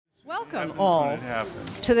Welcome all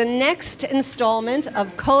to the next installment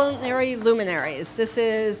of Culinary Luminaries. This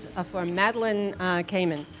is for Madeleine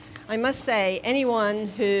Kamman. I must say, anyone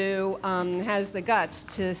who has the guts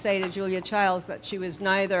to say to Julia Childs that she was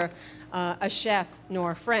neither a chef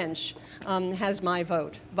nor French has my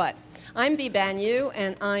vote. But I'm Bee Banyu,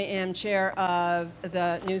 and I am chair of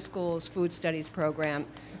the New School's Food Studies program.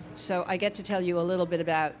 So I get to tell you a little bit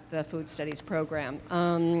about the Food Studies program.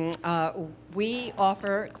 We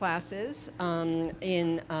offer classes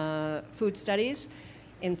in food studies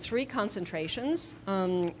in 3 concentrations: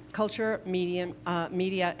 culture, media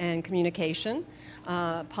and communication,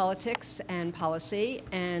 politics and policy,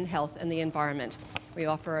 and health and the environment. We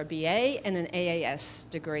offer a BA and an AAS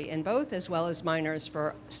degree in both, as well as minors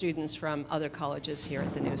for students from other colleges here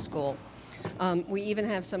at the New School. We even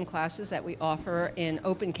have some classes that we offer in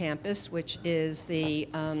Open Campus, which is the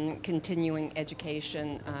continuing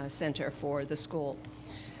education center for the school.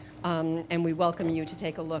 And we welcome you to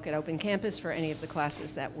take a look at Open Campus for any of the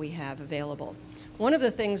classes that we have available. One of the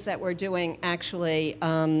things that we're doing actually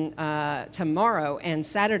tomorrow and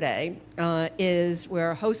Saturday is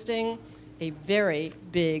we're hosting a very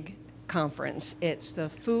big conference. It's the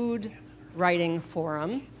Food Writing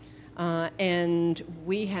Forum. And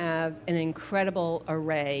we have an incredible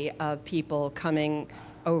array of people coming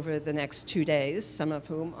over the next 2 days, some of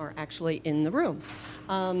whom are actually in the room.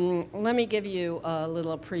 Let me give you a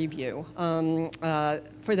little preview.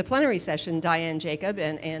 For the plenary session, Diane Jacob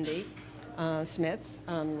and Andy Smith,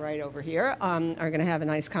 right over here, are going to have a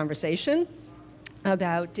nice conversation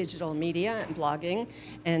about digital media and blogging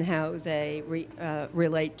and how they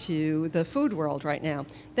relate to the food world right now.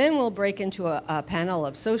 Then we'll break into a panel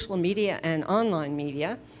of social media and online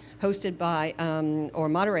media hosted by or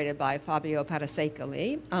moderated by Fabio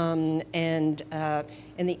Parasecoli. And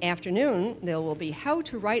in the afternoon, there will be how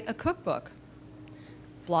to write a cookbook,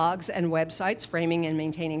 blogs and websites, framing and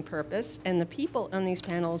maintaining purpose. And the people on these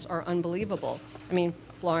panels are unbelievable. I mean,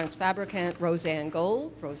 Florence Fabricant, Roseanne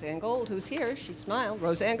Gold, who's here, she smiled,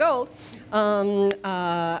 Roseanne Gold. Then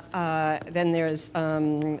there's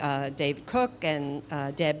David Cook and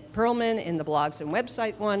Deb Perlman in the blogs and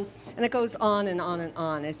website one, and it goes on and on and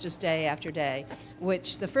on. It's just day after day,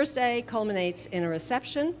 which the first day culminates in a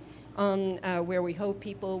reception where we hope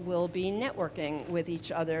people will be networking with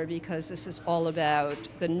each other, because this is all about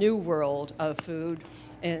the new world of food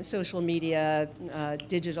and social media,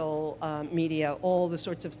 digital media, all the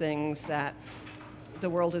sorts of things that the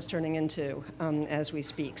world is turning into as we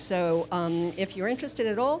speak. So if you're interested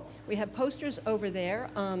at all, we have posters over there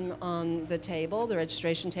on the table, the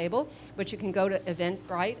registration table, but you can go to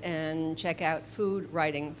Eventbrite and check out Food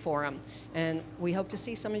Writing Forum. And we hope to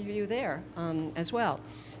see some of you there as well.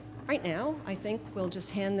 Right now, I think we'll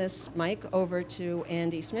just hand this mic over to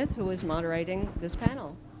Andy Smith, who is moderating this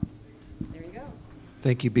panel. There you go.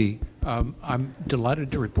 Thank you, Bee. I'm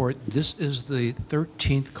delighted to report this is the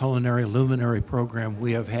 13th Culinary Luminary program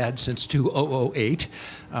we have had since 2008.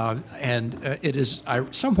 It is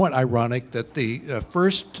somewhat ironic that the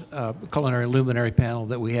first Culinary Luminary panel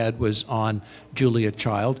that we had was on Julia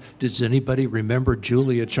Child. Does anybody remember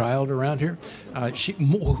Julia Child around here?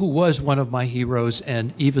 Who was one of my heroes,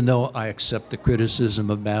 and even though I accept the criticism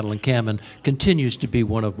of Madeleine Kamman, continues to be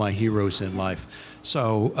one of my heroes in life.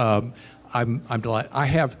 So I'm delighted. I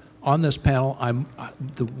have on this panel, I'm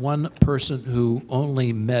the one person who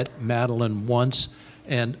only met Madeleine once,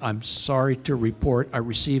 and I'm sorry to report I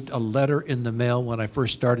received a letter in the mail when I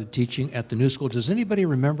first started teaching at the New School. Does anybody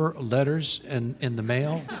remember letters in the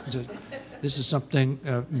mail? This is something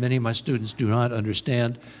many of my students do not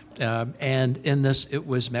understand. And in this, it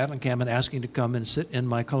was Madeleine Kamman asking to come and sit in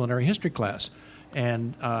my culinary history class.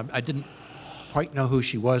 And I didn't quite know who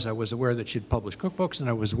she was. I was aware that she'd published cookbooks, and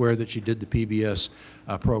I was aware that she did the PBS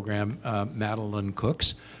program, Madeleine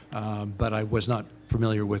Cooks, but I was not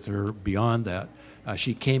familiar with her beyond that.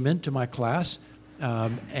 She came into my class,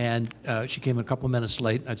 and she came a couple of minutes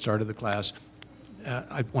late. I'd started the class.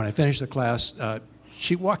 When I finished the class,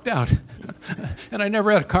 she walked out, and I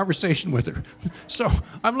never had a conversation with her. So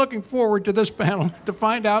I'm looking forward to this panel to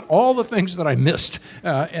find out all the things that I missed.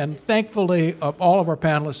 And thankfully, all of our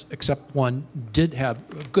panelists, except one, did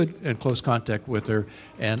have good and close contact with her,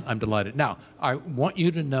 and I'm delighted. Now, I want you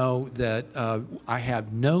to know that I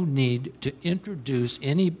have no need to introduce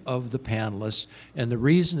any of the panelists, and the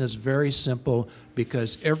reason is very simple,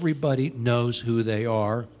 because everybody knows who they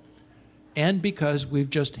are, and because we've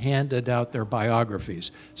just handed out their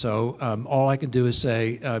biographies. So all I can do is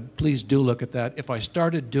say, please do look at that. If I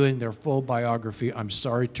started doing their full biography, I'm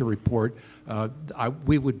sorry to report,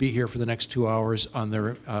 we would be here for the next 2 hours on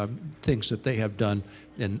their things that they have done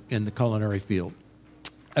in the culinary field.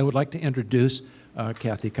 I would like to introduce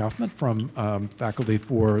Cathy Kaufman from faculty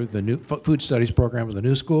for the new Food Studies program of the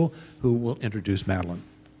New School, who will introduce Madeleine.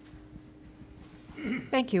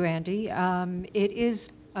 Thank you, Andy. It is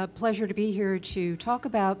a pleasure to be here to talk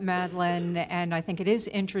about Madeleine, and I think it is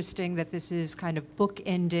interesting that this is kind of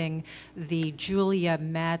bookending the Julia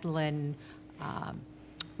Madeleine,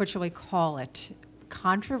 what shall we call it?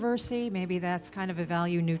 Controversy? Maybe that's kind of a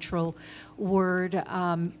value-neutral word.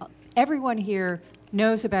 Everyone here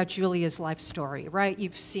knows about Julia's life story, right?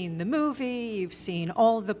 You've seen the movie, you've seen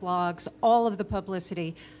all of the blogs, all of the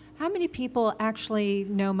publicity. How many people actually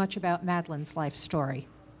know much about Madeleine's life story?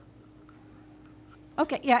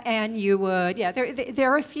 Okay, yeah, and you would, yeah,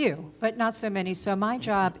 there are a few, but not so many. So my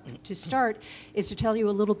job to start is to tell you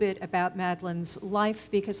a little bit about Madeleine's life,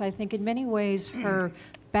 because I think in many ways her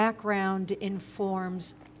background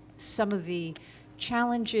informs some of the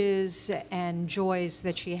challenges and joys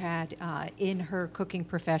that she had in her cooking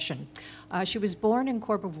profession. She was born in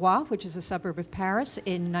Courbevoie, which is a suburb of Paris,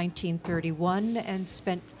 in 1931, and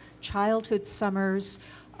spent childhood summers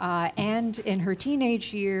and in her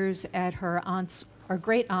teenage years at her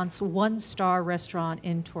great-aunt's one-star restaurant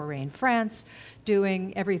in Touraine, France,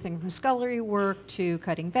 doing everything from scullery work to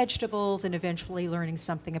cutting vegetables and eventually learning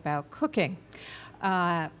something about cooking.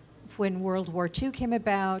 When World War II came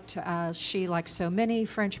about, she, like so many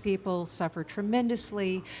French people, suffered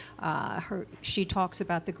tremendously. She talks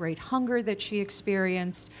about the great hunger that she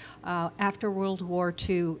experienced. After World War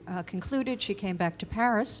II concluded, she came back to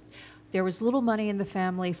Paris. There was little money in the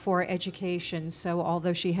family for education, so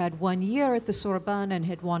although she had 1 year at the Sorbonne and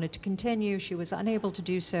had wanted to continue, she was unable to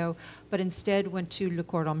do so, but instead went to Le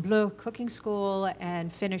Cordon Bleu cooking school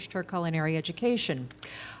and finished her culinary education.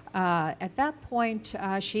 At that point,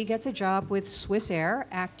 she gets a job with Swiss Air,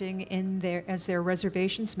 acting as their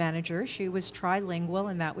reservations manager. She was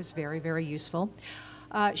trilingual, and that was very, very useful.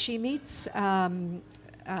 She meets Madeleine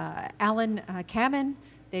Kamman.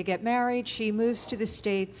 They get married. She moves to the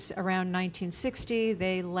States around 1960.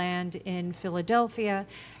 They land in Philadelphia.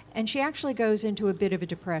 And she actually goes into a bit of a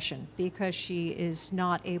depression because she is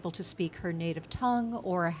not able to speak her native tongue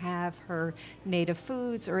or have her native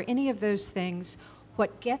foods or any of those things.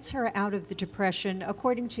 What gets her out of the depression,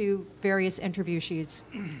 according to various interviews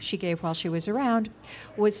she gave while she was around,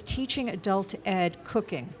 was teaching adult ed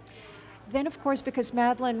cooking. Then, of course, because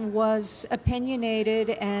Madeleine was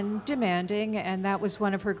opinionated and demanding, and that was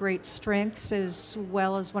one of her great strengths, as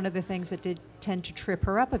well as one of the things that did tend to trip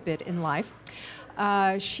her up a bit in life,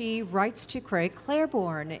 she writes to Craig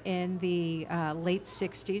Claiborne in the late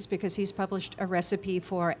 60s because he's published a recipe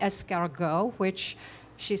for escargot, which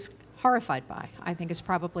she's horrified by, I think is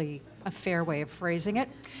probably a fair way of phrasing it.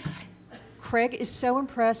 Craig is so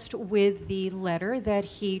impressed with the letter that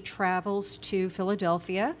he travels to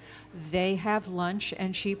Philadelphia. They have lunch,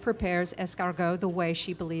 and she prepares escargot the way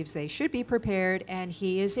she believes they should be prepared, and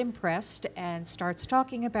he is impressed and starts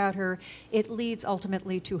talking about her. It leads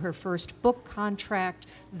ultimately to her first book contract,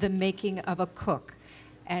 The Making of a Cook.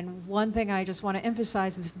 And one thing I just want to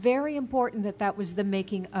emphasize is very important that that was the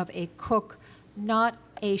making of a cook, not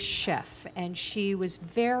a chef. And she was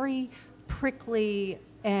very prickly,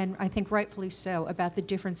 and I think rightfully so, about the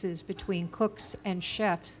differences between cooks and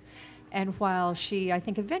chefs. And while she, I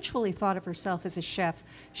think, eventually thought of herself as a chef,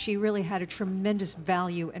 she really had a tremendous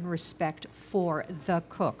value and respect for the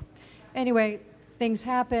cook. Anyway, things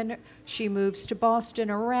happen. She moves to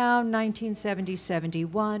Boston around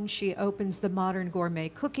 1970-71. She opens the Modern Gourmet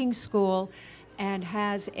Cooking School and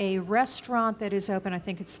has a restaurant that is open, I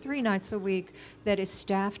think it's 3 nights a week, that is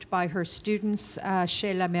staffed by her students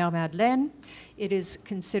chez La Mère Madeleine. It is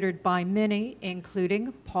considered by many,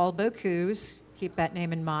 including Paul Bocuse, keep that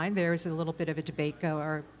name in mind, there's a little bit of a debate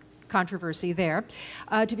or controversy there,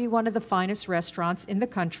 to be one of the finest restaurants in the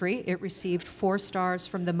country. It received 4 stars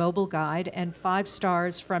from the Mobile Guide and 5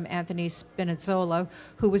 stars from Anthony Spinazzola,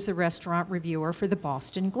 who was the restaurant reviewer for the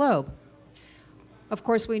Boston Globe. Of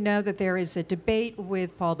course, we know that there is a debate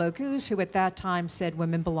with Paul Bocuse, who at that time said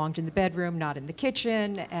women belonged in the bedroom, not in the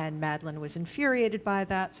kitchen, and Madeleine was infuriated by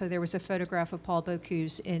that. So there was a photograph of Paul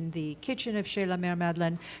Bocuse in the kitchen of Chez La Mère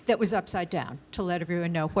Madeleine that was upside down to let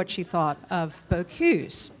everyone know what she thought of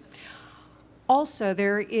Bocuse. Also,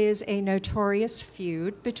 there is a notorious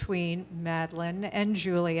feud between Madeleine and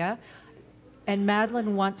Julia, and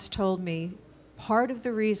Madeleine once told me part of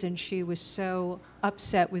the reason she was so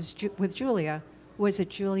upset with Julia was that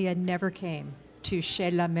Julia never came to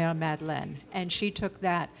Chez La Mère Madeleine, and she took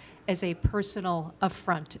that as a personal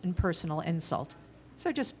affront and personal insult.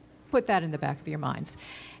 So just put that in the back of your minds.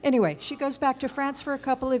 Anyway, she goes back to France for a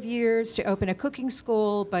couple of years to open a cooking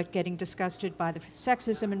school, but getting disgusted by the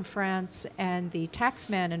sexism in France and the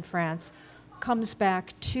taxman in France, comes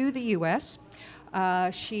back to the U.S.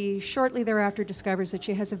 She shortly thereafter discovers that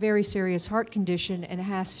she has a very serious heart condition and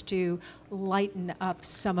has to lighten up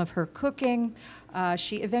some of her cooking.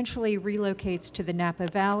 She eventually relocates to the Napa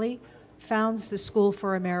Valley, founds the School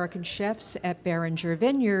for American Chefs at Beringer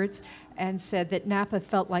Vineyards, and said that Napa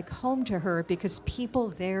felt like home to her because people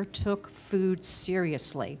there took food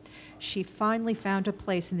seriously. She finally found a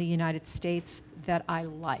place in the United States that I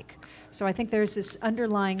like. So I think there's this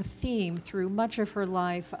underlying theme through much of her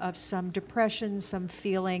life of some depression, some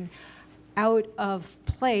feeling out of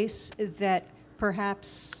place that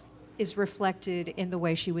perhaps is reflected in the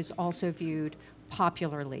way she was also viewed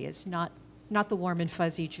popularly as not the warm and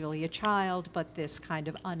fuzzy Julia Child, but this kind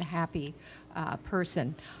of unhappy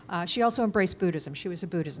person. She also embraced Buddhism. She was a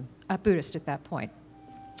Buddhist at that point.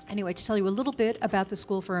 Anyway, to tell you a little bit about the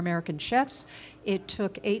School for American Chefs, it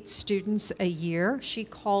took 8 students a year. She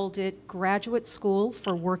called it Graduate School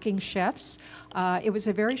for Working Chefs. It was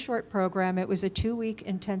a very short program. It was a 2-week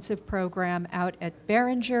intensive program out at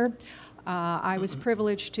Beringer. I was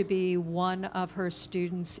privileged to be one of her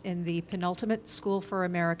students in the penultimate School for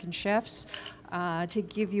American Chefs. To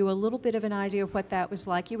give you a little bit of an idea of what that was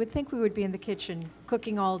like, you would think we would be in the kitchen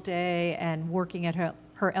cooking all day and working at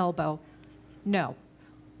her elbow. No.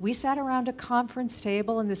 We sat around a conference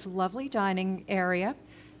table in this lovely dining area.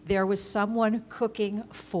 There was someone cooking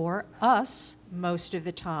for us most of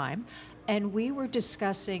the time, and we were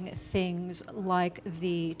discussing things like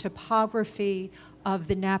the topography of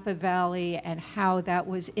the Napa Valley and how that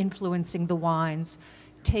was influencing the wines,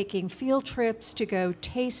 taking field trips to go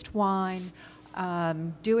taste wine,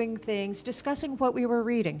 doing things, discussing what we were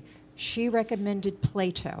reading. She recommended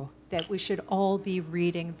Plato, that we should all be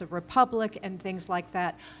reading The Republic and things like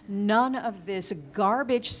that. None of this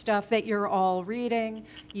garbage stuff that you're all reading.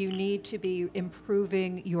 You need to be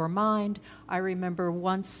improving your mind. I remember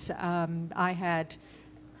once I had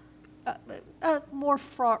a more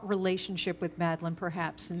fraught relationship with Madeleine,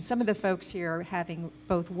 perhaps, and some of the folks here, having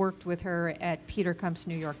both worked with her at Peter Kump's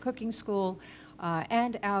New York Cooking School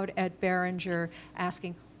and out at Beringer,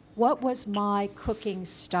 asking, what was my cooking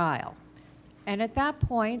style? And at that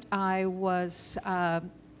point, I was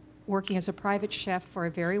working as a private chef for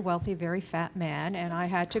a very wealthy, very fat man, and I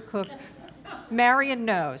had to cook. Marion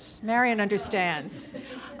knows. Marion understands.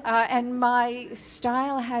 And my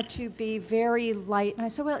style had to be very light. And I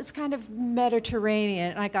said, well, it's kind of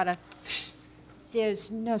Mediterranean. And I got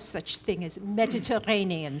there's no such thing as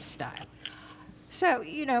Mediterranean style. So,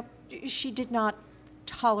 you know, she did not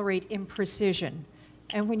tolerate imprecision.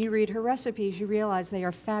 And when you read her recipes, you realize they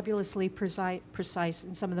are fabulously precise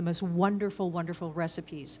and some of the most wonderful, wonderful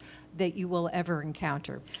recipes that you will ever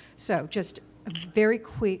encounter. So just a very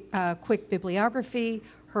quick bibliography.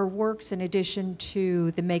 Her works, in addition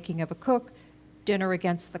to The Making of a Cook, Dinner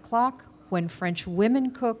Against the Clock, When French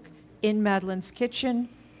Women Cook, In Madeleine's Kitchen,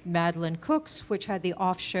 Madeleine Cooks, which had the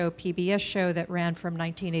off-show PBS show that ran from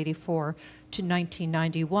 1984 to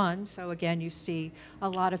 1991. So again, you see a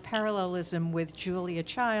lot of parallelism with Julia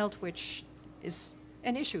Child, which is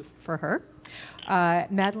an issue for her.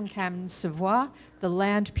 Madeleine Kamman Savoie, The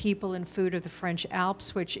Land, People, and Food of the French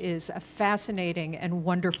Alps, which is a fascinating and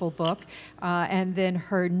wonderful book. And then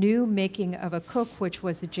her new Making of a Cook, which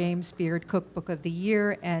was the James Beard Cookbook of the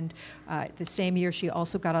Year. And the same year, she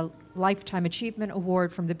also got a Lifetime Achievement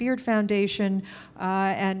Award from the Beard Foundation.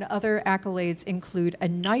 And other accolades include a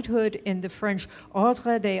knighthood in the French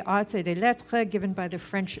Ordre des Arts et des Lettres, given by the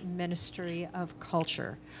French Ministry of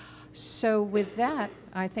Culture. So with that,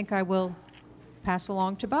 I think I will pass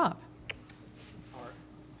along to Bob.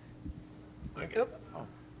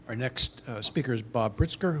 Our next speaker is Bob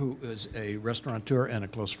Pritsker, who is a restaurateur and a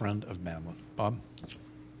close friend of Madeleine. Bob?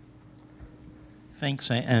 Thanks,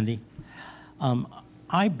 Andy.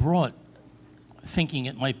 I brought, thinking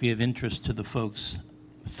it might be of interest to the folks,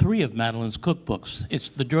 3 of Madeleine's cookbooks. It's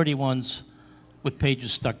the dirty ones with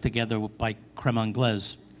pages stuck together by creme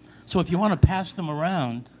anglaise. So if you want to pass them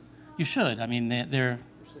around, you should. I mean, they're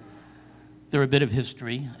a bit of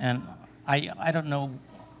history, and I don't know.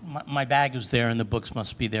 My bag is there, and the books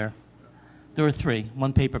must be there. There are 3,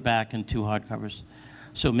 1 paperback and 2 hardcovers.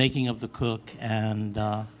 So Making of the Cook and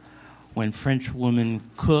When French Women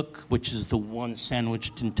Cook, which is the one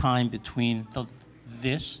sandwiched in time between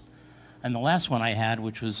this and the last one I had,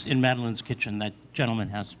 which was In Madeleine's Kitchen, that gentleman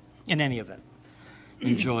has. In any event,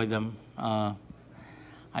 enjoy them. I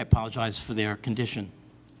apologize for their condition.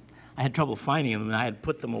 I had trouble finding them, and I had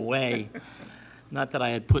put them away. Not that I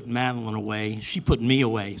had put Madeleine away. She put me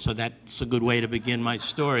away, so that's a good way to begin my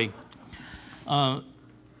story. And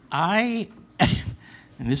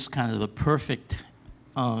this is kind of the perfect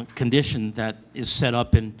condition that is set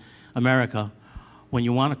up in America. When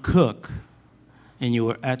you want to cook, and you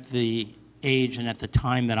were at the age and at the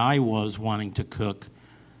time that I was wanting to cook,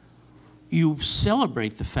 you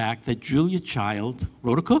celebrate the fact that Julia Child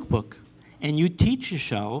wrote a cookbook, and you teach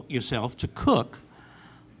yourself to cook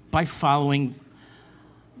by following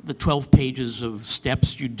the 12 pages of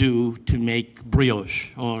steps you do to make brioche,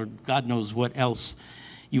 or God knows what else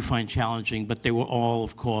you find challenging, but they were all,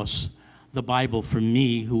 of course, the Bible for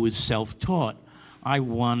me, who was self-taught. I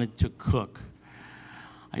wanted to cook.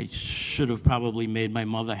 I should have probably made my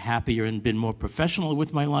mother happier and been more professional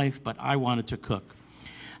with my life, but I wanted to cook.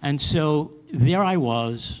 And so there I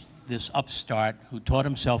was, this upstart who taught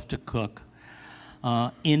himself to cook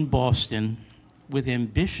in Boston with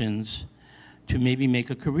ambitions to maybe make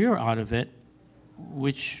a career out of it,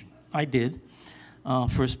 which I did,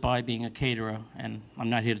 first by being a caterer. And I'm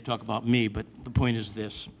not here to talk about me, but the point is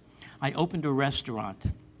this. I opened a restaurant.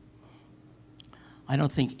 I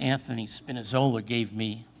don't think Anthony Spinazzola gave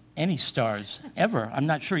me any stars ever. I'm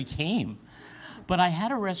not sure he came. But I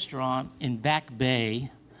had a restaurant in Back Bay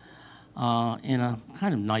in a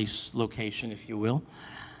kind of nice location, if you will.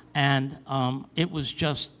 And it was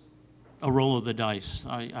just a roll of the dice.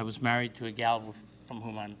 I was married to a gal from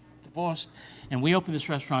whom I'm divorced, and we opened this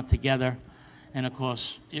restaurant together. And of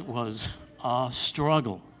course, it was a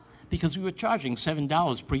struggle because we were charging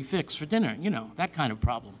 $7 prefix for dinner, you know, that kind of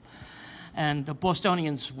problem. And the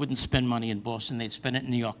Bostonians wouldn't spend money in Boston, they'd spend it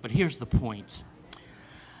in New York. But here's the point.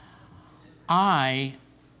 I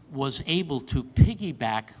was able to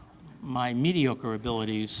piggyback my mediocre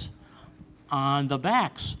abilities on the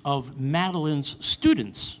backs of Madeleine's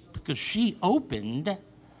students, because she opened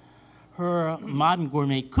her modern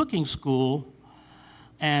gourmet cooking school,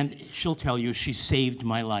 and she'll tell you she saved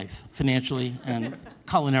my life financially and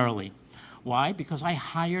culinarily. Why? Because I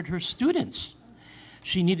hired her students.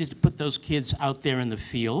 She needed to put those kids out there in the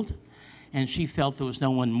field, and she felt there was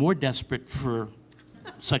no one more desperate for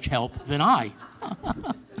such help than I.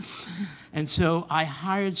 And so I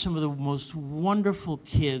hired some of the most wonderful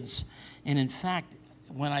kids, and in fact,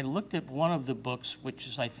 when I looked at one of the books, which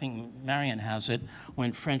is, I think Marion has it,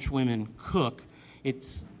 When French Women Cook, then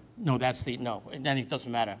it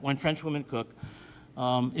doesn't matter. When French Women Cook,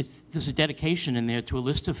 there's a dedication in there to a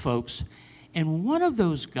list of folks, and one of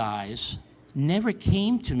those guys never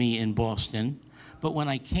came to me in Boston, but when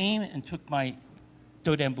I came and took my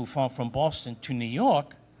Dodin Buffon from Boston to New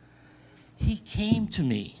York, he came to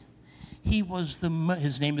me. His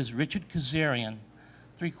name is Richard Kazarian,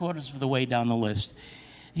 3/4 of the way down the list.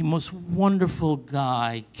 The most wonderful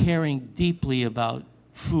guy, caring deeply about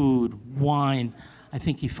food, wine. I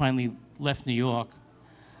think he finally left New York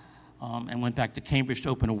and went back to Cambridge to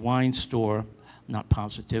open a wine store, not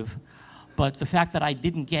positive. But the fact that I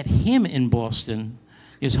didn't get him in Boston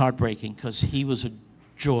is heartbreaking because he was a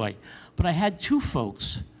joy. But I had two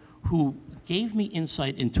folks who gave me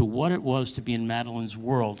insight into what it was to be in Madeleine's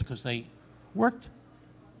world, because they worked,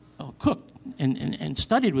 cooked, and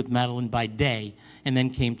studied with Madeleine by day, and then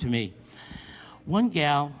came to me. One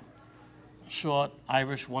gal, short,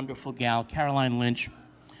 Irish, wonderful gal, Caroline Lynch,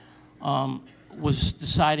 was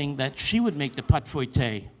deciding that she would make the pâte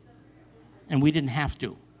feuilletée, and we didn't have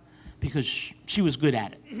to, because she was good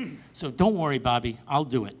at it. So don't worry, Bobby, I'll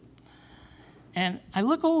do it. And I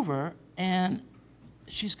look over, and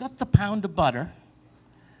she's got the pound of butter,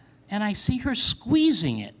 and I see her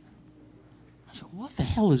squeezing it. I said, what the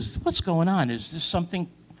hell what's going on? Is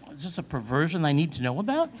this a perversion I need to know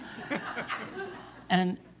about?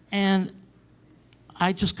 and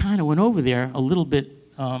I just kind of went over there a little bit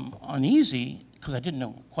uneasy, because I didn't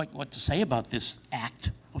know quite what to say about this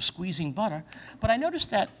act of squeezing butter. But I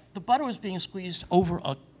noticed that the butter was being squeezed over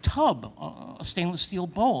a tub, a stainless steel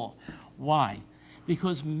bowl. Why?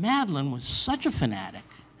 Because Madeleine was such a fanatic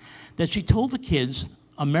that she told the kids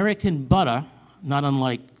American butter, not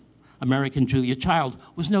unlike American Julia Child,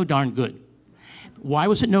 was no darn good. Why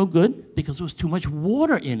was it no good? Because there was too much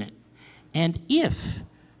water in it. And if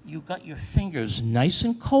you got your fingers nice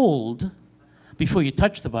and cold before you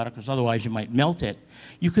touch the butter, because otherwise you might melt it,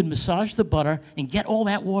 you could massage the butter and get all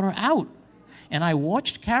that water out. And I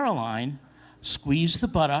watched Caroline squeeze the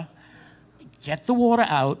butter, get the water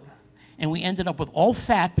out, and we ended up with all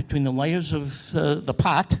fat between the layers of the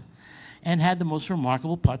pot, and had the most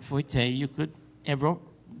remarkable pâte feuilletée you could ever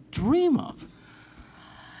dream of.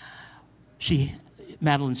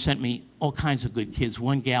 Madeleine sent me all kinds of good kids.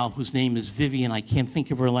 One gal whose name is Vivian, I can't think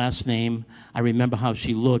of her last name. I remember how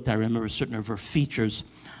she looked. I remember certain of her features.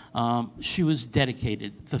 She was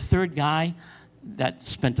dedicated. The third guy that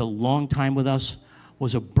spent a long time with us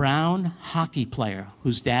was a brown hockey player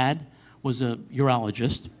whose dad was a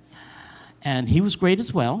urologist. And he was great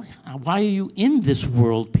as well. Why are you in this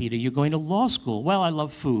world, Peter? You're going to law school. Well, I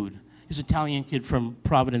love food. He's an Italian kid from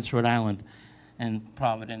Providence, Rhode Island. And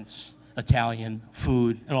Providence, Italian,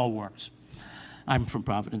 food, it all works. I'm from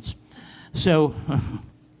Providence. So,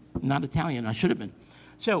 not Italian, I should have been.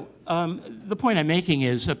 So, the point I'm making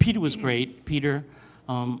is Peter was great. Peter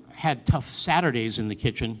had tough Saturdays in the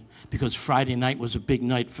kitchen because Friday night was a big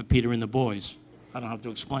night for Peter and the boys. I don't have to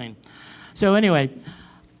explain. So anyway,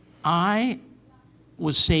 I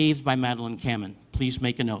was saved by Madeleine Kamman. Please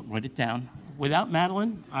make a note, write it down. Without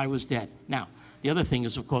Madeleine, I was dead. Now, the other thing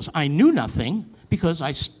is, of course, I knew nothing because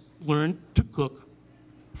I learned to cook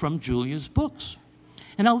from Julia's books.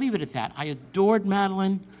 And I'll leave it at that. I adored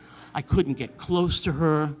Madeleine. I couldn't get close to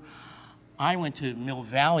her. I went to Mill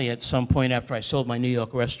Valley at some point after I sold my New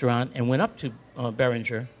York restaurant and went up to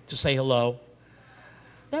Beringer to say hello.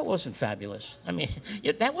 That wasn't fabulous. I mean,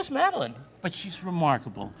 yeah, that was Madeleine, but she's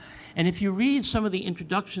remarkable. And if you read some of the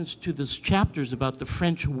introductions to those chapters about the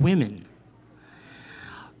French women,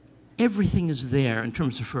 everything is there in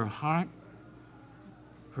terms of her heart,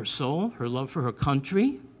 her soul, her love for her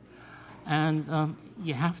country, and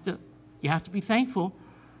you have to be thankful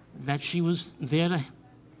that she was there to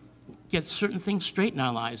get certain things straight in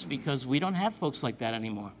our lives because we don't have folks like that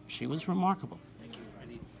anymore. She was remarkable. Thank you.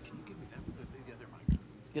 Can you give me the other mic?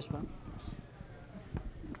 Yes, ma'am.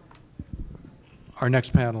 Our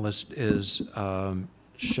next panelist is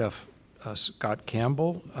Chef Scott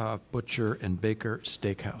Campbell, Butcher and Baker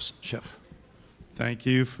Steakhouse. Chef. Thank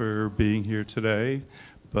you for being here today.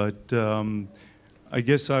 But I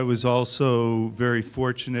guess I was also very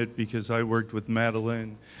fortunate because I worked with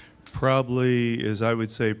Madeleine probably, as I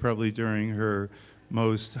would say, probably during her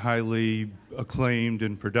most highly acclaimed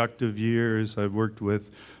and productive years. I worked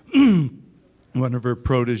with one of her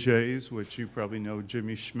proteges, which you probably know,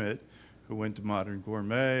 Jimmy Schmidt, who went to Modern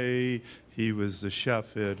Gourmet. He was the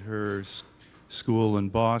chef at her school in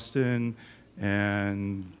Boston.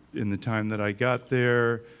 And in the time that I got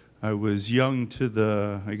there, I was young to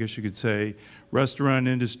the, I guess you could say, restaurant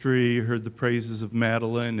industry, heard the praises of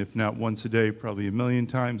Madeleine, if not once a day, probably a million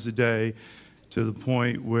times a day, to the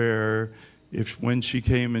point where when she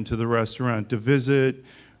came into the restaurant to visit,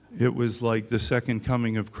 it was like the second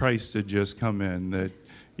coming of Christ had just come in, that,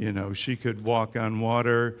 you know, she could walk on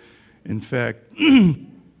water. In fact,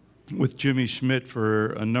 with Jimmy Schmidt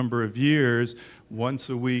for a number of years, once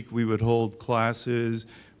a week we would hold classes.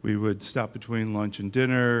 We would stop between lunch and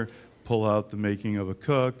dinner, pull out the making of a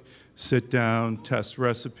cook, sit down, test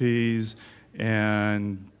recipes,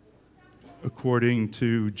 and according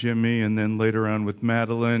to Jimmy and then later on with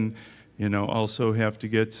Madeleine, you know, also have to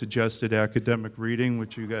get suggested academic reading,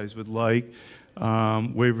 which you guys would like.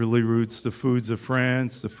 Waverly Root's The Foods of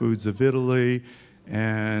France, The Foods of Italy,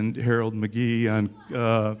 and Harold McGee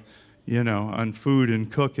on, you know, on food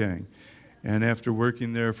and cooking. And after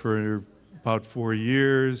working there for about 4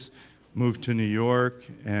 years, moved to New York,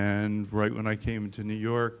 and right when I came into New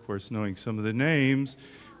York, of course, knowing some of the names,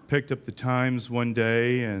 picked up the Times one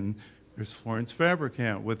day, and there's Florence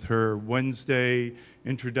Fabricant with her Wednesday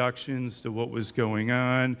introductions to what was going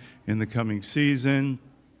on in the coming season.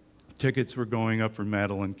 Tickets were going up for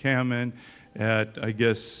Madeleine Kamman at, I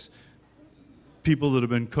guess, people that have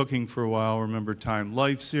been cooking for a while remember Time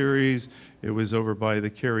Life series. It was over by the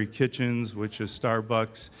Kerry Kitchens, which is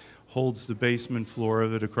Starbucks, holds the basement floor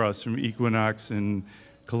of it across from Equinox in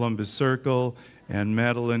Columbus Circle. And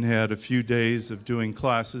Madeleine had a few days of doing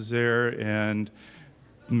classes there and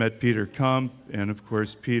met Peter Kump. And of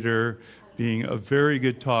course, Peter, being a very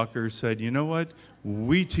good talker, said, you know what,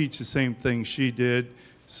 we teach the same thing she did.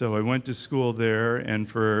 So I went to school there, and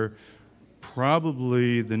for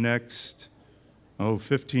probably the next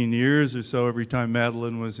 15 years or so, every time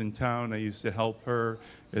Madeleine was in town, I used to help her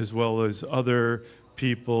as well as other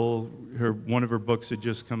people. One of her books had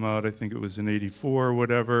just come out, I think it was in '84 or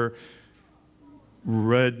whatever.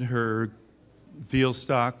 Read her veal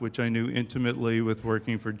stock, which I knew intimately with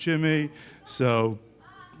working for Jimmy. So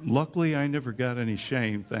luckily I never got any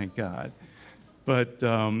shame, thank God. But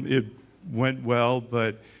it went well,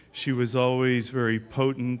 but she was always very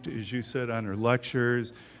potent, as you said, on her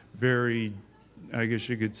lectures, very, I guess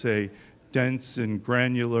you could say, dense and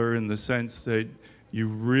granular in the sense that you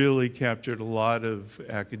really captured a lot of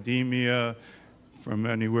academia from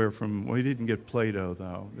anywhere from, well, you didn't get Plato,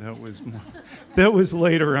 though. That was more, that was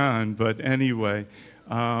later on, but anyway.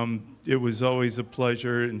 It was always a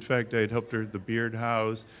pleasure. In fact, I had helped her at the Beard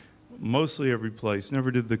House, mostly every place.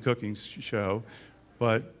 Never did the cooking show,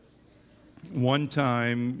 but one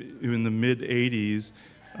time in the mid-'80s,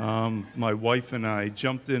 my wife and I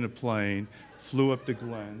jumped in a plane, flew up to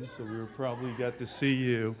Glen, so we probably got to see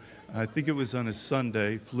you. I think it was on a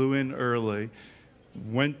Sunday, flew in early,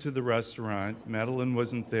 went to the restaurant. Madeleine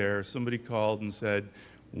wasn't there. Somebody called and said,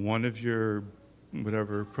 one of your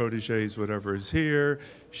whatever, proteges, whatever is here.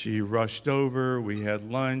 She rushed over, we had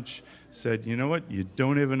lunch, said, you know what, you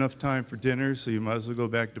don't have enough time for dinner, so you might as well go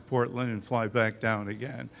back to Portland and fly back down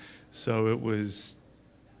again. So it was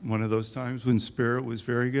one of those times when Spirit was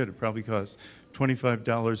very good. It probably cost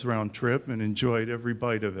 $25 round trip and enjoyed every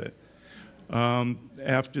bite of it.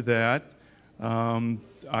 After that,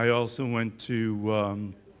 I also went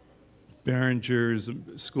to Behringer's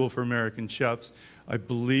School for American Chefs. I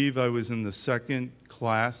believe I was in the second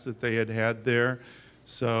class that they had there.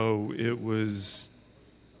 So it was,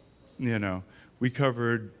 you know, we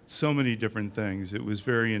covered so many different things. It was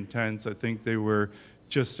very intense. I think they were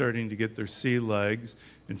just starting to get their sea legs.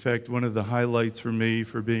 In fact, one of the highlights for me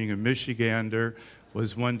for being a Michigander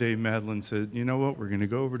was one day Madeleine said, you know what, we're going to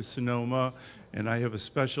go over to Sonoma, and I have a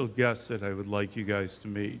special guest that I would like you guys to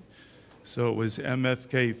meet. So it was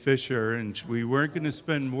MFK Fisher, and we weren't going to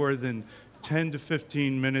spend more than 10 to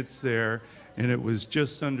 15 minutes there, and it was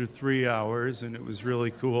just under 3 hours, and it was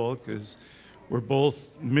really cool because we're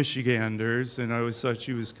both Michiganders, and I always thought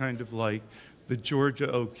she was kind of like the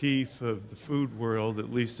Georgia O'Keeffe of the food world,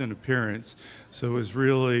 at least in appearance. So it was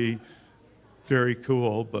really very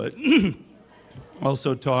cool, but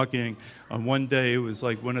also talking on one day, it was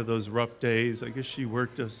like one of those rough days. I guess she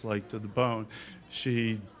worked us like to the bone.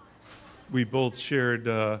 We both shared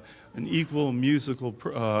an equal musical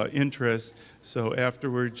interest. So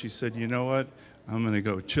afterwards, she said, you know what? I'm going to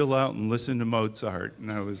go chill out and listen to Mozart. And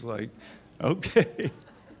I was like, okay.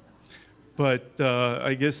 But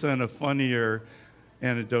I guess on a funnier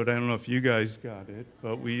anecdote, I don't know if you guys got it,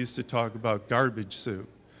 but we used to talk about garbage soup,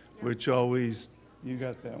 which always, you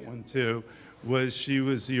got that one too, she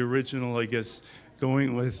was the original, I guess,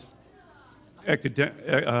 going with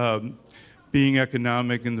being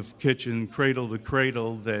economic in the kitchen, cradle to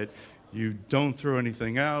cradle, that you don't throw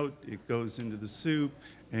anything out, it goes into the soup,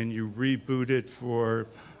 and you reboot it for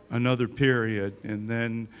another period. And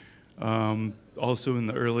then also in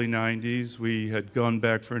the early 90s, we had gone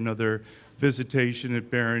back for another visitation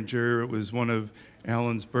at Behringer. It was one of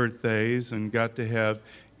Alan's birthdays, and got to have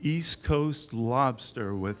East Coast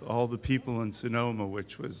lobster with all the people in Sonoma,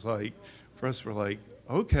 which was like, for us, we're like,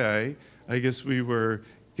 okay. I guess we were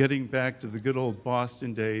getting back to the good old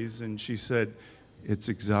Boston days, and she said, it's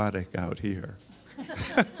exotic out here.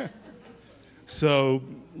 So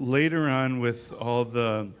later on, with all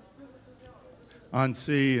the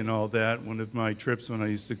Annecy and all that, one of my trips when I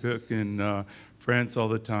used to cook in France all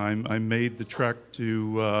the time, I made the trek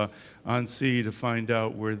to Annecy to find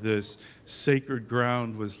out where this sacred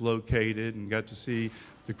ground was located, and got to see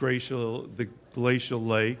the glacial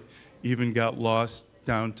lake. Even got lost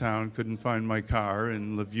downtown, couldn't find my car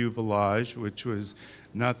in Le Vieux Village, which was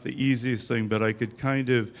not the easiest thing, but I could kind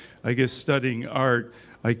of, I guess studying art,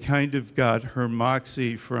 I kind of got her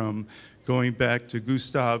moxie from going back to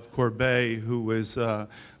Gustave Courbet, who was an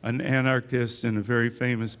anarchist and a very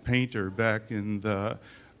famous painter back in the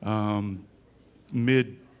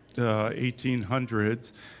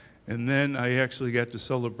mid-1800s. And then I actually got to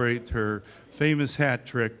celebrate her famous hat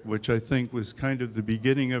trick, which I think was kind of the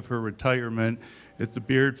beginning of her retirement at the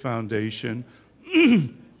Beard Foundation,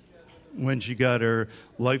 when she got her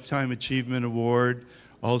Lifetime Achievement Award.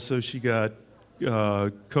 Also, she got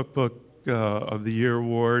Cookbook of the Year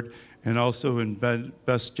Award, and also in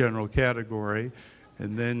Best General category.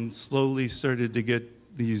 And then slowly started to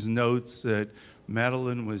get these notes that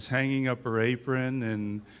Madeleine was hanging up her apron,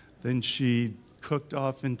 and then she cooked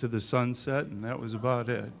off into the sunset, and that was about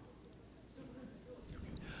it.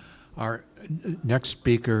 Our next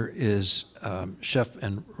speaker is chef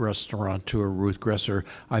and restaurateur Ruth Gresser.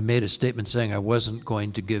 I made a statement saying I wasn't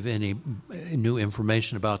going to give any new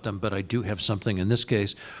information about them, but I do have something in this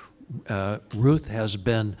case. Ruth has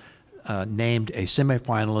been named a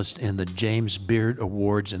semifinalist in the James Beard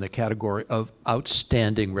Awards in the category of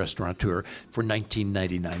Outstanding Restaurateur for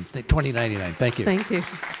 2099. Thank you. Thank you.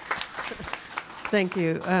 Thank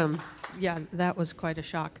you. Yeah, that was quite a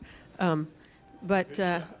shock. But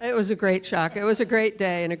it was a great shock. It was a great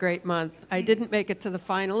day and a great month. I didn't make it to the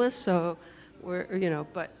finalists, so we're, you know,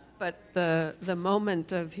 but the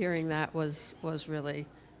moment of hearing that was really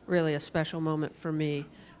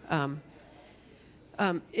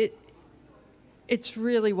It's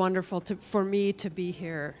really wonderful for me to be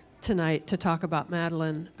here tonight to talk about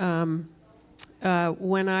Madeleine.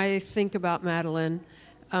 When I think about Madeleine,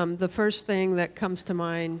 the first thing that comes to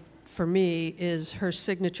mind for me is her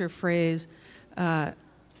signature phrase, at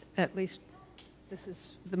least this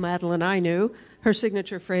is the Madeleine I knew. Her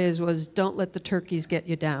signature phrase was, "Don't let the turkeys get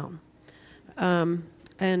you down."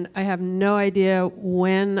 And I have no idea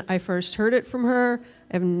when I first heard it from her.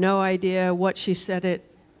 I have no idea what she said it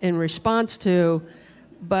in response to,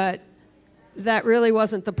 but that really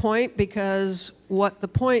wasn't the point, because what the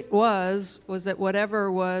point was that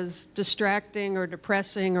whatever was distracting or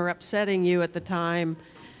depressing or upsetting you at the time,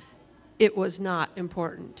 it was not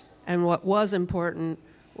important. And what was important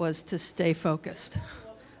was to stay focused.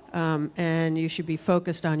 And you should be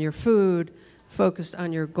focused on your food, focused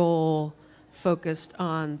on your goal, focused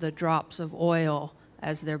on the drops of oil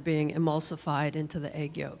as they're being emulsified into the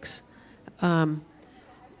egg yolks.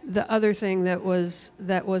 The other thing that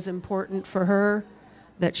was important for her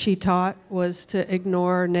that she taught was to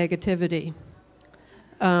ignore negativity,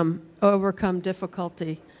 overcome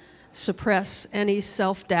difficulty, suppress any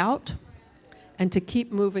self-doubt, and to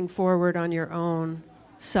keep moving forward on your own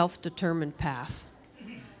self-determined path.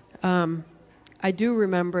 I do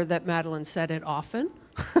remember that Madeleine said it often.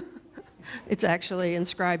 It's actually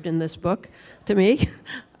inscribed in this book to me.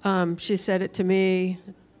 She said it to me,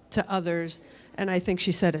 to others, and I think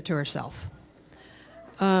she said it to herself.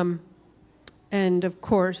 And of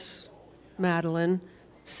course, Madeleine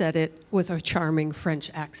said it with a charming French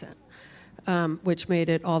accent, which made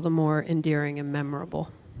it all the more endearing and memorable.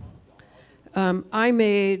 I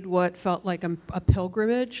made what felt like a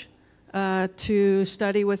pilgrimage to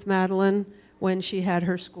study with Madeleine when she had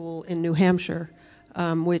her school in New Hampshire,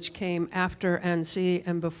 which came after Annecy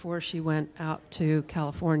and before she went out to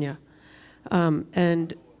California.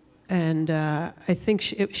 And I think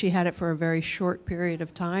she had it for a very short period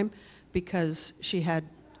of time because she had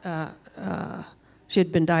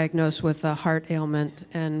been diagnosed with a heart ailment,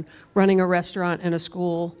 and running a restaurant and a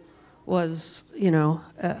school was,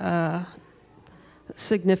 a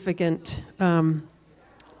significant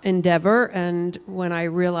endeavor. And when I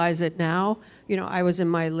realize it now, I was in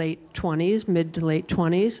my late 20s, mid to late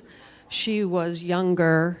 20s. She was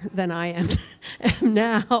younger than I am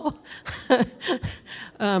now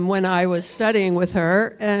when I was studying with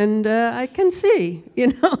her, and I can see,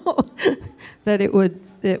 that it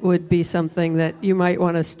would be something that you might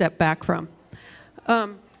want to step back from.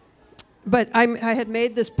 But I had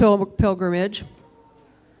made this pilgrimage,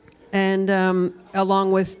 and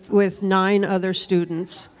along with 9 other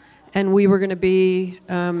students, and we were going to be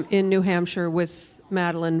in New Hampshire with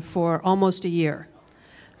Madeleine for almost a year.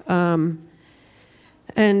 And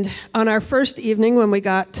on our first evening when we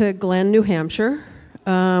got to Glen, New Hampshire,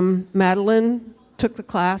 Madeleine took the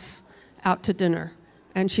class out to dinner,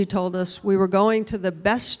 and she told us we were going to the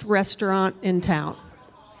best restaurant in town.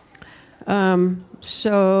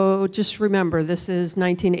 So just remember, this is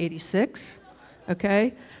 1986,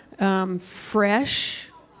 okay? Fresh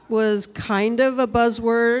was kind of a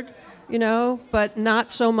buzzword, but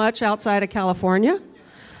not so much outside of California.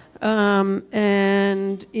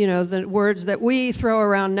 And, the words that we throw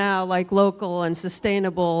around now, like local and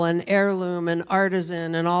sustainable and heirloom and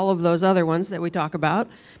artisan and all of those other ones that we talk about,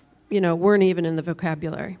 weren't even in the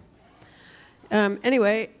vocabulary.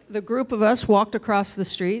 Anyway, the group of us walked across the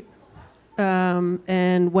street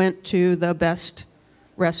and went to the best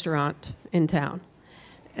restaurant in town.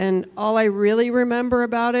 And all I really remember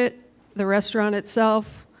about it, the restaurant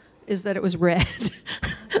itself, is that it was red.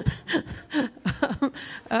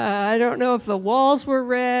 I don't know if the walls were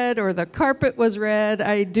red or the carpet was red.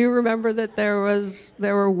 I do remember that there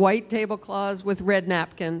were white tablecloths with red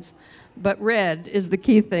napkins, but red is the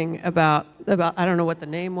key thing about I don't know what the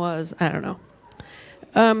name was. I don't know.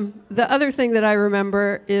 The other thing that I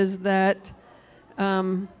remember is that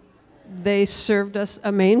they served us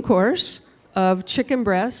a main course of chicken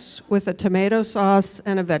breasts with a tomato sauce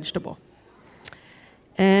and a vegetable.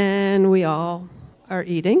 And we all are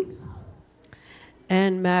eating.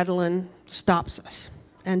 And Madeleine stops us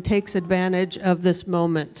and takes advantage of this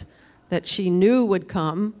moment that she knew would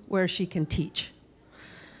come where she can teach.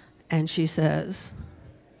 And she says,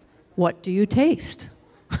 "What do you taste?"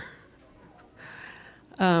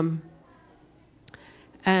 And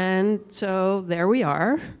so there we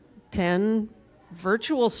are, 10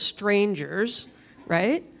 virtual strangers,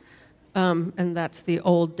 right? And that's the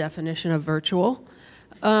old definition of virtual.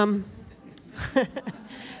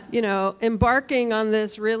 Embarking on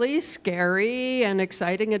this really scary and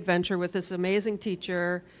exciting adventure with this amazing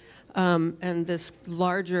teacher and this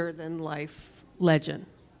larger-than-life legend.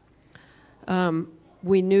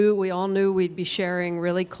 we all knew we'd be sharing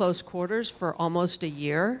really close quarters for almost a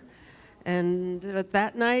year. And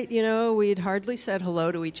that night, you know, we'd hardly said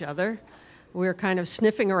hello to each other. We were kind of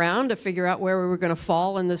sniffing around to figure out where we were going to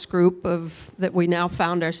fall in this group that we now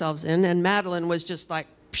found ourselves in. And Madeleine was just like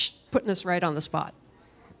putting us right on the spot.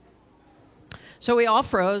 So we all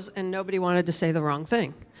froze, and nobody wanted to say the wrong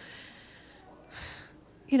thing.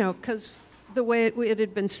 You know, because the way it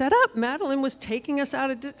had been set up, Madeleine was taking us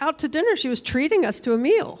out to dinner. She was treating us to a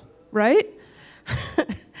meal, right?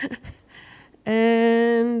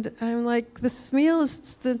 And I'm like, this meal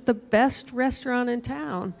is the best restaurant in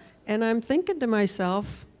town. And I'm thinking to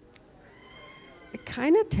myself, it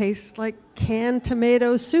kind of tastes like canned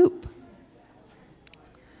tomato soup.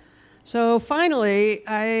 So finally,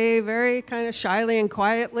 I very kind of shyly and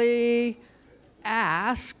quietly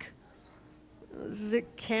ask, is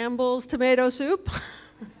it Campbell's tomato soup?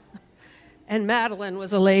 And Madeleine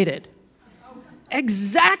was elated.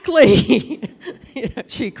 Exactly, you know,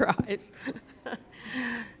 she cries.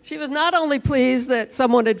 She was not only pleased that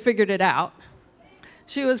someone had figured it out,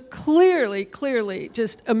 she was clearly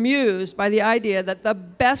just amused by the idea that the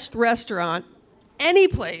best restaurant, any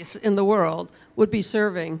place in the world, would be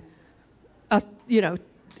serving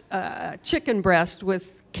a chicken breast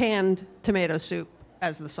with canned tomato soup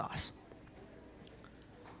as the sauce.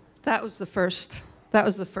 That was the first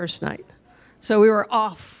night. So we were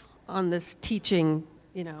off on this teaching,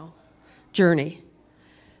 you know, journey.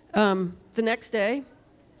 The next day,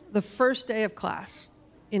 the first day of class,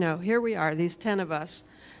 you know, here we are, these 10 of us,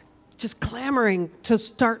 just clamoring to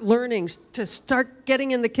start learning, to start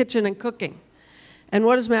getting in the kitchen and cooking. And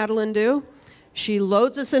what does Madeleine do? She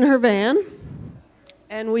loads us in her van,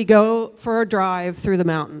 and we go for a drive through the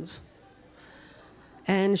mountains.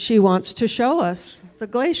 And she wants to show us the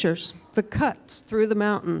glaciers, the cuts through the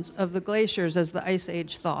mountains of the glaciers as the Ice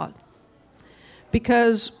Age thawed.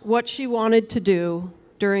 Because what she wanted to do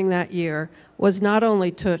during that year was not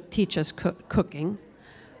only to teach us cooking,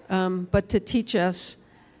 but to teach us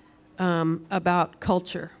about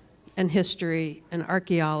culture and history and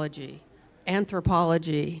archaeology,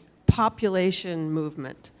 anthropology, population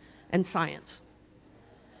movement, and science.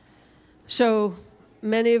 So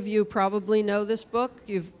many of you probably know this book.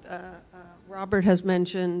 Robert has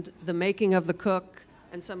mentioned The Making of the Cook,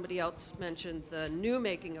 and somebody else mentioned The New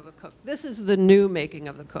Making of a Cook. This is The New Making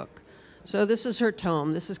of the Cook. So this is her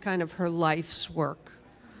tome. This is kind of her life's work.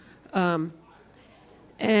 For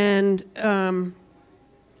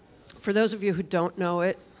those of you who don't know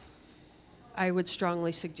it, I would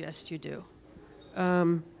strongly suggest you do.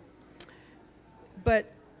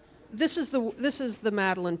 But this is the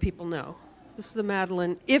Madeleine people know. This is the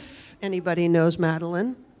Madeleine, if anybody knows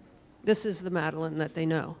Madeleine, this is the Madeleine that they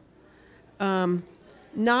know.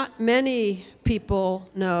 Not many people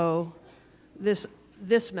know this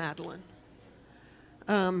Madeleine.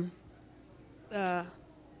 The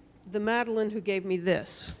Madeleine who gave me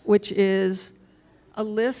this, which is a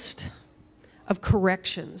list of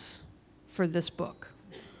corrections for this book.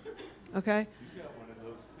 Okay? You got one of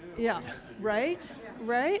those too. Yeah, right?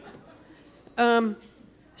 Right?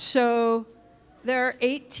 So there are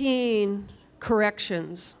 18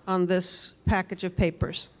 corrections on this package of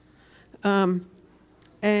papers.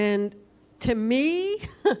 And to me,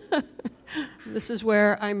 this is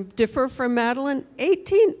where I differ from Madeleine,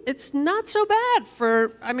 18, it's not so bad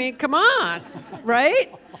for, I mean, come on,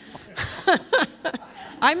 right?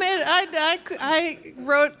 I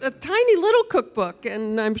wrote a tiny little cookbook,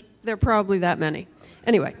 and there are probably that many.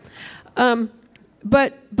 Anyway,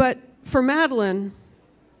 but for Madeleine,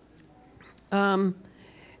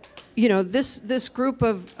 you know, this group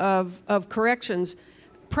of corrections,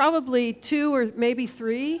 probably 2 or maybe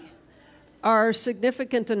 3 are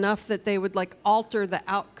significant enough that they would like alter the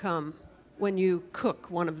outcome when you cook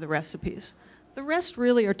one of the recipes. The rest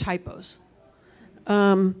really are typos.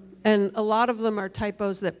 And a lot of them are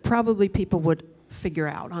typos that probably people would figure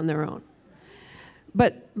out on their own.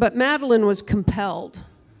 But Madeleine was compelled,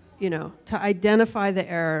 you know, to identify the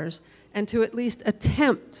errors and to at least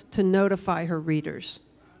attempt to notify her readers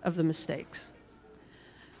of the mistakes.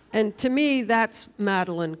 And to me, that's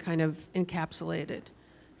Madeleine kind of encapsulated.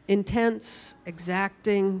 Intense,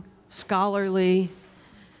 exacting, scholarly,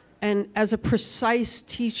 and as a precise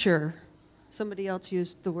teacher, somebody else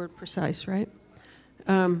used the word precise, right?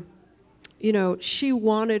 You know, she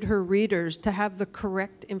wanted her readers to have the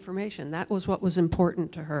correct information. That was what was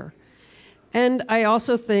important to her. And I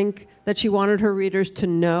also think that she wanted her readers to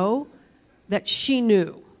know that she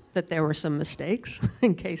knew that there were some mistakes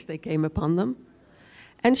in case they came upon them.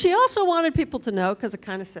 And she also wanted people to know, because it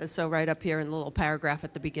kind of says so right up here in the little paragraph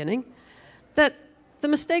at the beginning, that the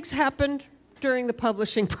mistakes happened during the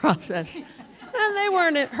publishing process. And they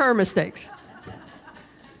weren't her mistakes.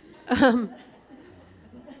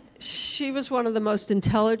 She was one of the most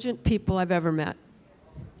intelligent people I've ever met.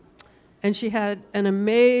 And she had an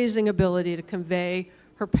amazing ability to convey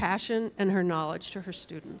her passion and her knowledge to her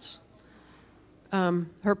students.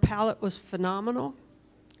 Her palate was phenomenal,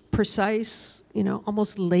 precise,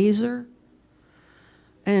 almost laser.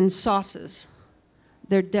 And sauces,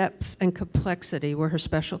 their depth and complexity were her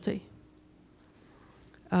specialty.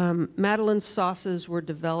 Madeleine's sauces were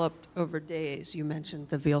developed over days. You mentioned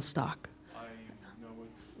the veal stock. I know what,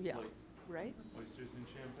 Yeah, right? oysters and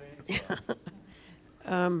champagne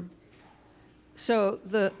sauce. So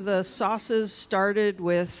the sauces started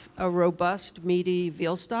with a robust, meaty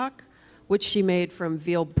veal stock, which she made from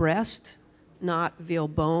veal breast, not veal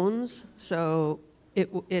bones. So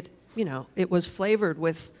it was flavored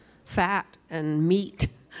with fat and meat,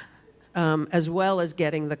 as well as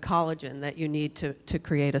getting the collagen that you need to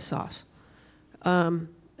create a sauce. And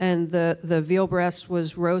the veal breast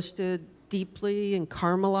was roasted deeply and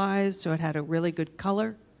caramelized, so it had a really good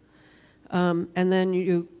color. And then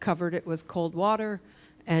you covered it with cold water,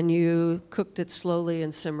 and you cooked it slowly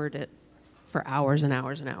and simmered it for hours and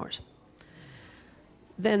hours and hours.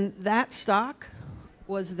 Then that stock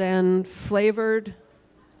was then flavored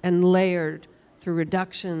and layered through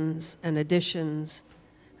reductions and additions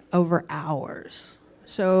over hours.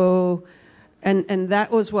 So, and that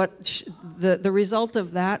was what, the result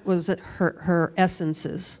of that was her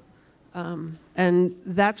essences. And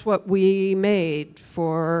that's what we made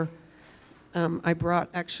for, I brought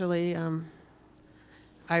actually,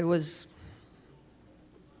 I was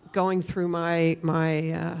going through my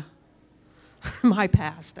my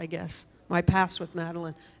past, I guess, my past with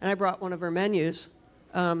Madeleine, and I brought one of her menus.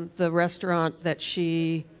 The restaurant that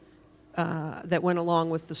that went along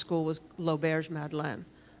with the school was L'Auberge Madeleine.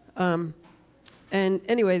 And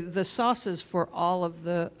anyway, the sauces for all of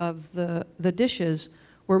the dishes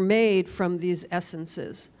were made from these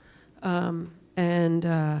essences.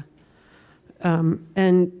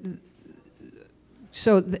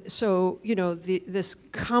 So this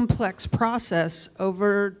complex process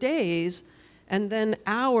over days, and then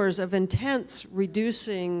hours of intense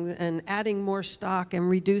reducing and adding more stock and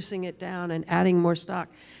reducing it down and adding more stock.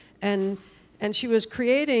 And she was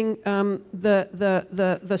creating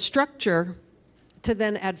the structure to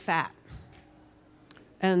then add fat.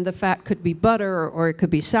 And the fat could be butter, or it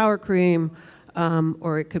could be sour cream,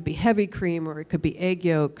 or it could be heavy cream, or it could be egg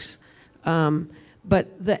yolks.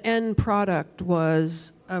 But the end product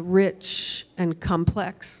was rich and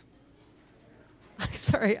complex.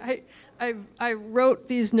 Sorry, I wrote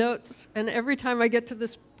these notes, and every time I get to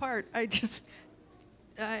this part, I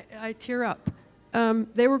tear up.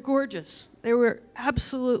 They were gorgeous. They were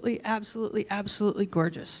absolutely, absolutely, absolutely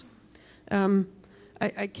gorgeous.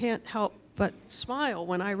 I can't help but smile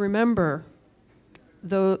when I remember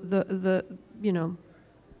the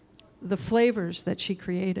flavors that she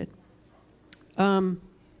created. Her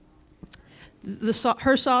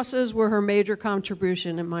sauces were her major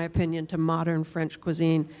contribution, in my opinion, to modern French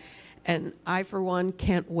cuisine. And I, for one,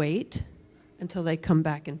 can't wait until they come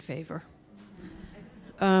back in favor.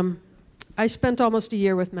 I spent almost a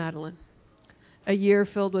year with Madeleine, a year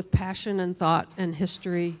filled with passion and thought and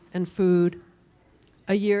history and food,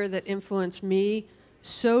 a year that influenced me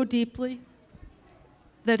so deeply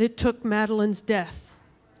that it took Madeleine's death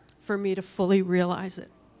for me to fully realize it.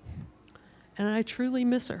 And I truly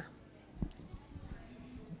miss her.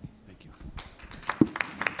 Thank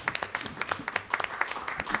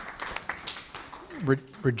you.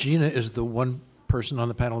 Regina is the one person on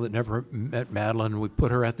the panel that never met Madeleine. We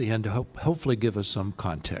put her at the end to hopefully give us some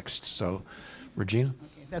context. So, Regina?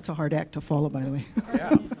 Okay, that's a hard act to follow, by the way.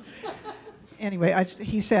 Yeah. Anyway,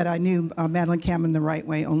 he said I knew Madeleine Kamman the right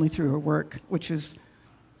way only through her work, which is,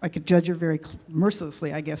 I could judge her very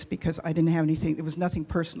mercilessly, I guess, because I didn't have anything, it was nothing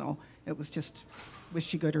personal. It was just, was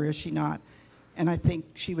she good or is she not? And I think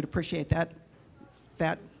she would appreciate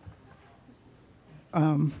that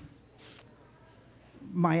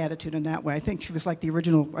my attitude in that way. I think she was like the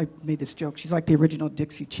original, I made this joke, she's like the original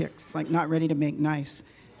Dixie Chick. It's like not ready to make nice.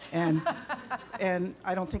 And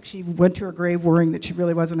I don't think she went to her grave worrying that she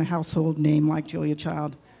really wasn't a household name like Julia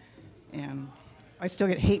Child. And I still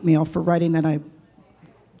get hate mail for writing that I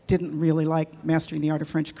didn't really like Mastering the Art of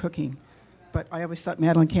French Cooking. But I always thought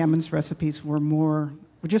Madeleine Kamman's recipes were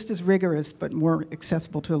just as rigorous, but more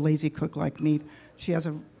accessible to a lazy cook like me. She has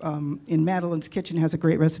in Madeleine's kitchen has a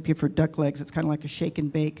great recipe for duck legs. It's kind of like a shake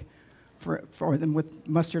and bake for them with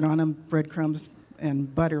mustard on them, breadcrumbs,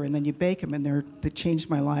 and butter, and then you bake them, and they changed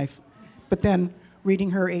my life. But then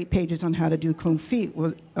reading her 8 pages on how to do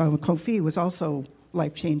confit was also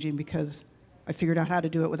life-changing because I figured out how to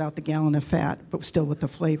do it without the gallon of fat, but still with the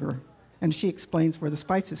flavor. And she explains where the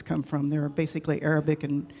spices come from. They're basically Arabic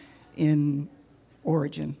in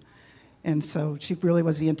origin. And so she really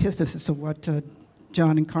was the antithesis of what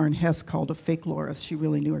John and Karen Hess called a fake lorist. She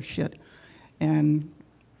really knew her shit.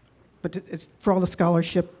 But it's, for all the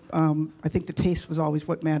scholarship, I think the taste was always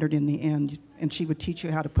what mattered in the end. And she would teach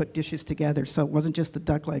you how to put dishes together. So it wasn't just the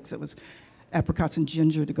duck legs. It was apricots and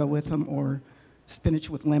ginger to go with them, or spinach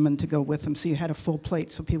with lemon to go with them. So you had a full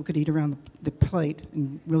plate so people could eat around the plate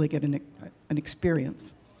and really get an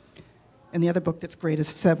experience. And the other book that's great is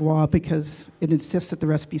Savoie, because it insists that the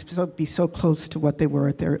recipes be so close to what they were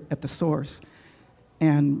at the source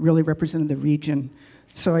and really represented the region.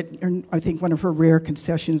 So I think one of her rare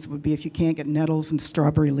concessions would be if you can't get nettles and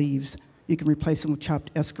strawberry leaves, you can replace them with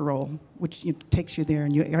chopped escarole, which takes you there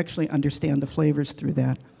and you actually understand the flavors through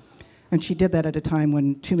that. And she did that at a time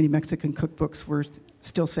when too many Mexican cookbooks were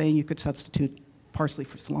still saying you could substitute parsley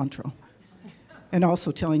for cilantro. And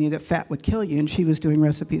also telling you that fat would kill you, and she was doing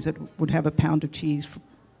recipes that would have a pound of cheese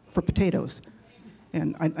for potatoes.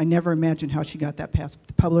 And I never imagined how she got that past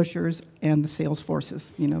the publishers and the sales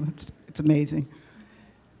forces. You know, it's amazing.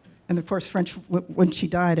 And of course, when she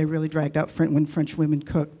died, I really dragged out When French Women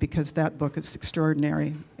Cook, because that book is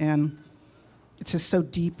extraordinary. And it's just so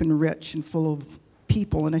deep and rich and full of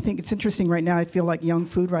people. And I think it's interesting right now, I feel like young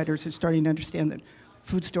food writers are starting to understand that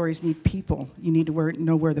food stories need people. You need to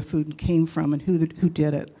know where the food came from and who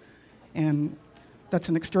did it. And that's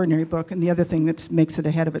an extraordinary book. And the other thing that makes it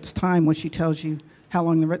ahead of its time was she tells you how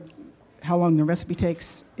long the recipe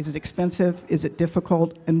takes, is it expensive, is it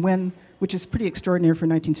difficult, and when, which is pretty extraordinary for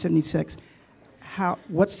 1976,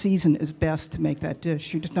 what season is best to make that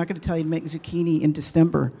dish. You're just not going to tell you to make zucchini in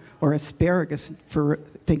December or asparagus for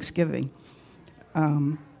Thanksgiving.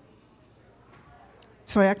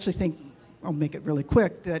 So I actually think, I'll make it really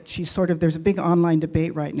quick, that there's a big online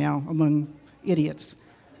debate right now among idiots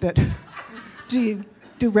that do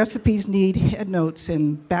recipes need head notes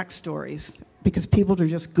and backstories? Because people are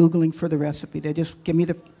just Googling for the recipe. They just give me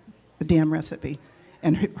the damn recipe.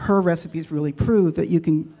 And her recipes really prove that you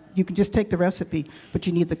can just take the recipe, but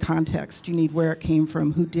you need the context. You need where it came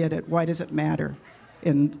from, who did it, why does it matter?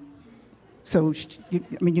 And so,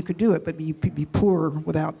 you could do it, but you'd be poor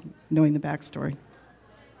without knowing the backstory.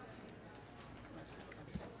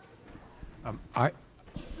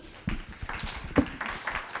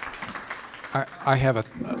 I have a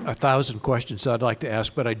 1,000 questions I'd like to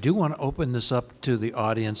ask, but I do want to open this up to the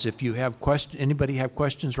audience. If you have anybody have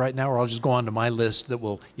questions right now, or I'll just go on to my list that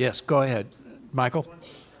will. Yes, go ahead, Michael.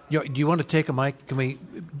 Do you want to take a mic? Can we?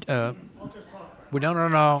 No.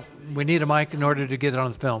 We need a mic in order to get it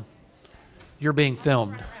on the film. You're being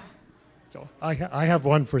filmed. So I have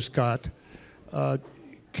one for Scott.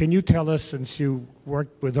 Can you tell us, since you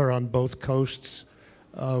worked with her on both coasts,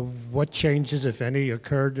 what changes, if any,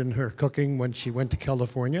 occurred in her cooking when she went to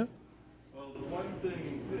California? Well, the one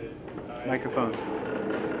thing that Microphone.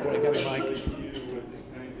 I got a mic.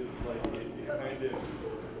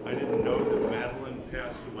 I didn't know that Madeleine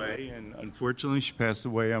passed away, and unfortunately she passed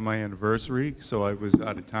away on my anniversary, so I was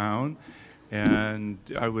out of town, and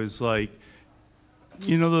I was like,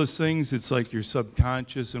 you know those things, it's like your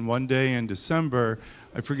subconscious, and one day in December,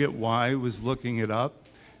 I forget why I was looking it up,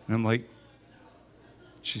 and I'm like,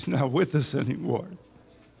 she's not with us anymore.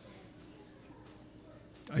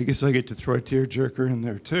 I guess I get to throw a tearjerker in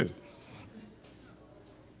there too.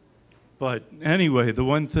 But anyway, the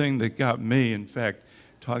one thing that got me, in fact,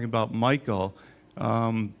 talking about Michael,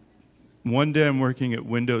 one day I'm working at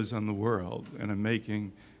Windows on the World, and I'm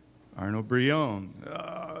making Arnaud Brion.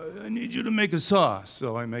 I need you to make a sauce.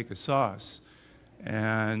 So I make a sauce,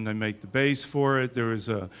 and I make the base for it. There was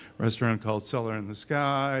a restaurant called Cellar in the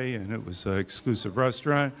Sky, and it was an exclusive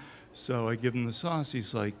restaurant. So I give him the sauce.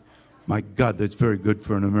 He's like, my God, that's very good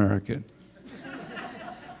for an American.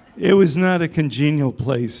 It was not a congenial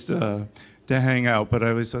place to hang out, but I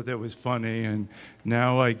always thought that was funny. And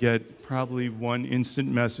now I get probably one instant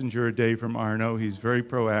messenger a day from Arnaud. He's very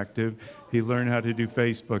proactive. He learned how to do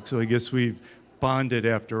Facebook, so I guess we've bonded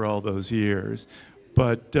after all those years.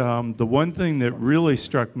 But the one thing that really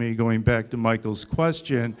struck me, going back to Michael's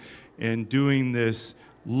question, and doing this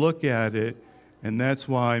look at it, and that's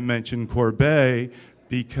why I mentioned Courbet,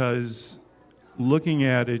 because looking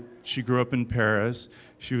at it, she grew up in Paris.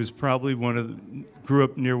 She was probably grew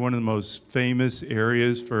up near one of the most famous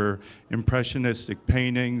areas for impressionistic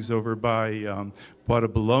paintings over by Bois de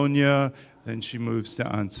Boulogne. Then she moves to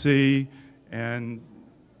Annecy. And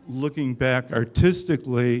looking back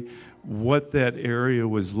artistically, what that area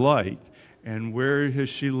was like. And where has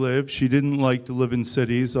she lived? She didn't like to live in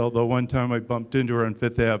cities, although one time I bumped into her on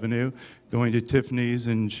Fifth Avenue going to Tiffany's,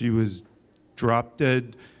 and she was drop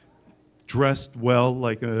dead, dressed well,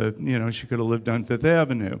 like she could have lived on Fifth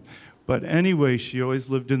Avenue. But anyway, she always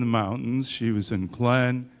lived in the mountains. She was in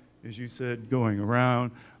Glen, as you said, going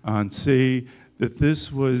around on sea, that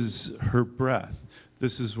this was her breath.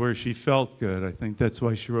 This is where she felt good. I think that's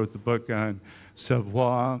why she wrote the book on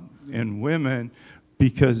Savoie and women,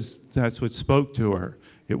 because that's what spoke to her.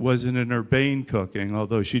 It wasn't an urbane cooking,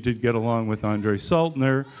 although she did get along with Andre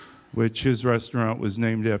Saltner, which his restaurant was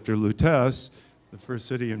named after Lutèce, the first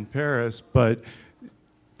city in Paris, but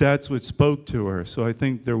that's what spoke to her. So I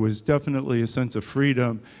think there was definitely a sense of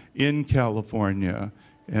freedom in California.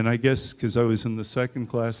 And I guess because I was in the second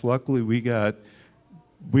class, luckily we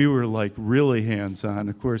were like really hands-on.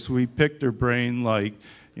 Of course, we picked her brain like,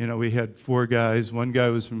 we had 4 guys. 1 guy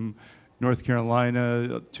was from North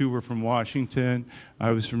Carolina, 2 were from Washington.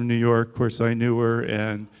 I was from New York. Of course, I knew her,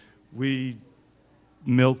 and we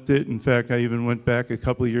milked it. In fact, I even went back a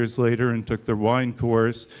couple of years later and took their wine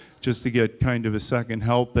course just to get kind of a second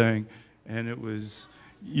helping. And it was,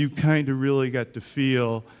 you kind of really got to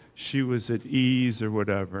feel she was at ease or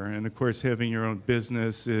whatever. And of course, having your own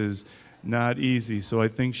business is not easy. So I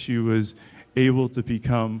think she was able to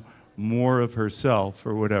become more of herself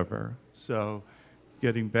or whatever. So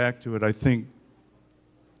getting back to it, I think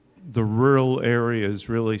the rural areas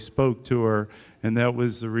really spoke to her, and that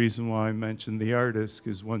was the reason why I mentioned the artist,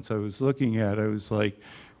 because once I was looking at it, I was like,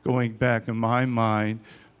 going back in my mind,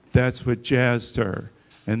 that's what jazzed her.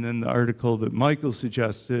 And then the article that Michael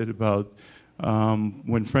suggested about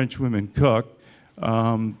when French women cook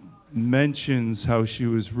mentions how she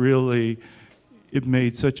was really, it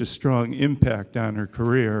made such a strong impact on her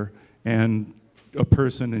career and a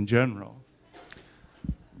person in general.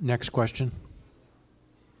 Next question.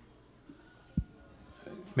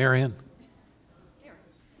 Marion.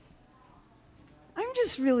 I'm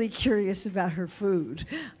just really curious about her food.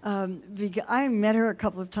 Because I met her a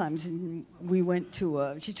couple of times, and we went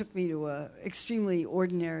to she took me to an extremely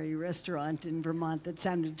ordinary restaurant in Vermont that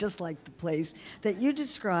sounded just like the place that you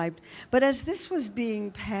described. But as this was being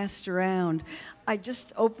passed around, I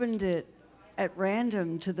just opened it at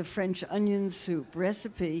random to the French onion soup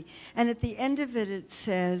recipe, and at the end of it, it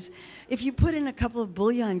says, if you put in a couple of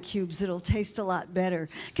bouillon cubes, it'll taste a lot better.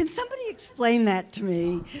 Can somebody explain that to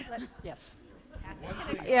me? Yes.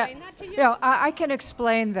 Yeah, I can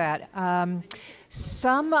explain that.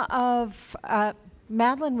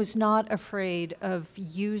 Madeleine was not afraid of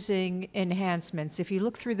using enhancements. If you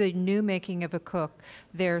look through the new making of a cook,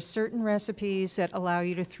 there are certain recipes that allow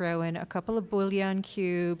you to throw in a couple of bouillon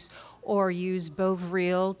cubes or use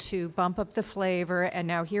Bovril to bump up the flavor. And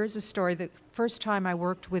now here's a story. The first time I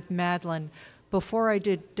worked with Madeleine, before I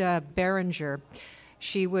did Beringer,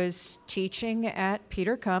 she was teaching at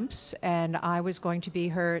Peter Kump's, and I was going to be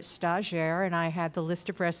her stagiaire, and I had the list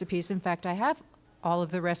of recipes. In fact, I have all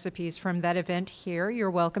of the recipes from that event here. You're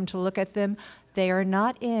welcome to look at them. They are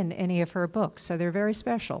not in any of her books, so they're very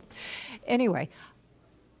special. Anyway,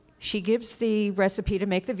 she gives the recipe to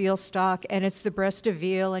make the veal stock, and it's the breast of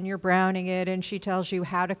veal, and you're browning it, and she tells you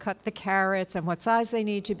how to cut the carrots and what size they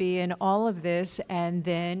need to be and all of this, and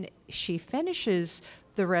then she finishes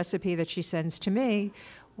the recipe that she sends to me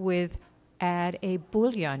with add a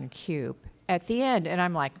bouillon cube at the end. And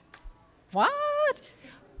I'm like, what?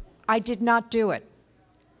 I did not do it.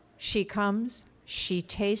 She comes, she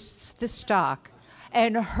tastes the stock,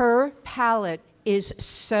 and her palate is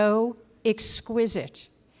so exquisite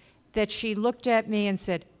that she looked at me and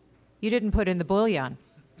said, you didn't put in the bouillon.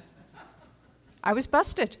 I was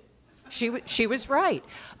busted. She was right.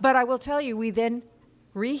 But I will tell you, we then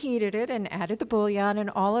reheated it and added the bouillon and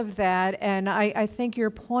all of that. And I think your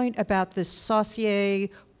point about the saucier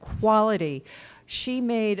quality, she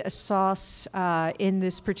made a sauce in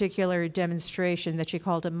this particular demonstration that she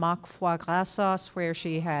called a mock foie gras sauce, where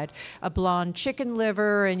she had a blonde chicken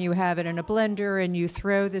liver, and you have it in a blender, and you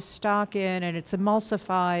throw this stock in, and it's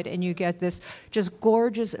emulsified, and you get this just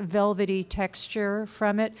gorgeous velvety texture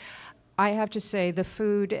from it. I have to say, the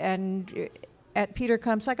food, and at Peter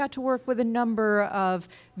Kump's, I got to work with a number of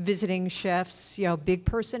visiting chefs, big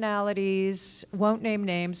personalities, won't name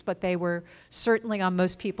names, but they were certainly on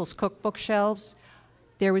most people's cookbook shelves.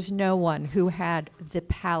 There was no one who had the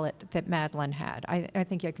palate that Madeleine had. I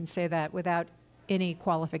think I can say that without any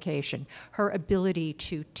qualification. Her ability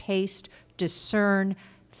to taste, discern,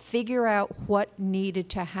 figure out what needed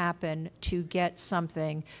to happen to get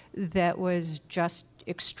something that was just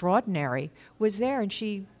extraordinary was there, and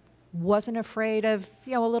she wasn't afraid of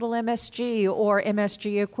a little MSG or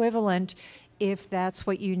MSG equivalent if that's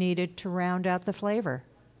what you needed to round out the flavor.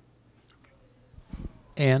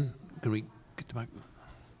 Anne, can we get the mic?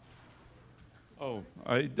 Oh,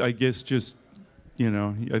 I guess just,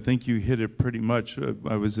 I think you hit it pretty much.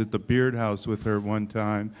 I was at the Beard House with her one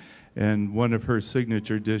time, and one of her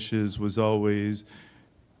signature dishes was always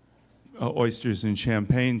oysters and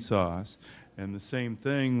champagne sauce. And the same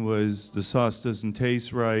thing was the sauce doesn't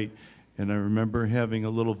taste right. And I remember having a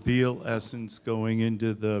little veal essence going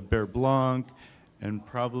into the Beurre Blanc and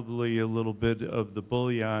probably a little bit of the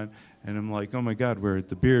bouillon. And I'm like, oh my God, we're at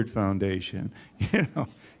the Beard Foundation.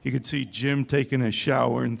 You could see Jim taking a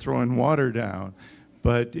shower and throwing water down.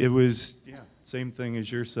 But it was, same thing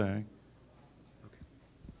as you're saying.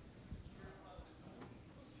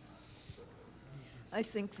 I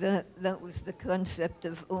think that was the concept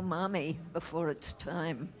of umami before its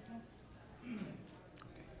time.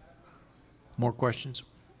 More questions?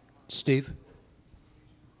 Steve?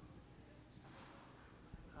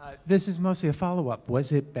 This is mostly a follow-up.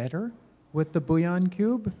 Was it better with the bouillon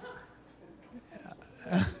cube?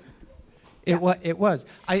 It was.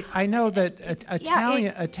 I know that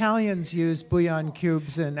Italians use bouillon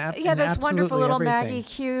cubes in Yeah, those wonderful little everything. Maggie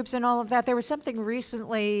cubes and all of that. There was something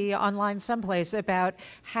recently online someplace about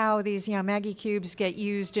how these Maggie cubes get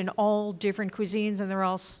used in all different cuisines, and they're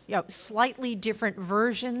all slightly different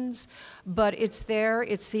versions, but it's there.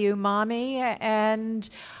 It's the umami, and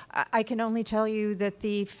I can only tell you that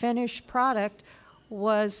the finished product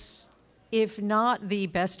was, if not the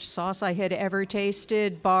best sauce I had ever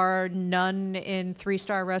tasted, bar none in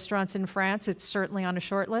 3-star restaurants in France, it's certainly on a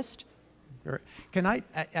short list. Can I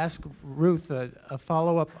ask Ruth a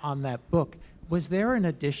follow-up on that book? Was there an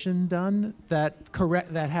edition done that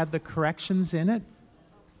had the corrections in it?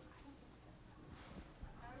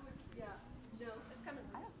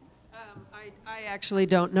 I actually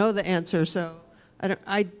don't know the answer, so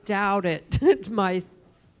I doubt it.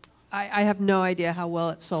 I have no idea how well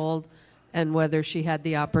it sold and whether she had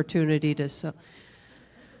the opportunity to sell.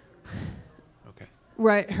 Okay.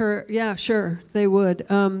 Right, sure, they would.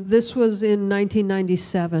 This was in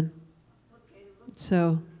 1997.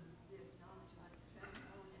 So.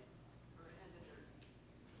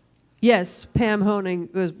 Yes, Pam Honing,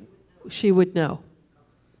 she would know.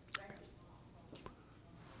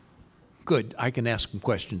 Good. I can ask some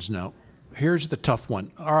questions now. Here's the tough one.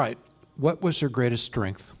 All right. What was her greatest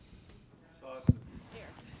strength?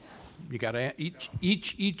 You got to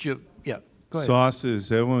each of, go ahead. Sauces,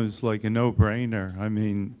 that was like a no-brainer. I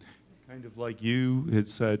mean, kind of like you had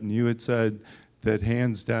said, and you had said that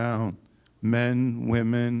hands down, men,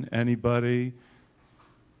 women, anybody,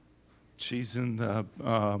 she's in the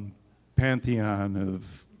pantheon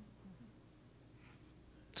of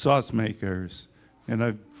sauce makers. And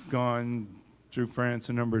I've gone through France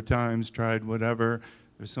a number of times, tried whatever.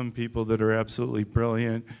 There's some people that are absolutely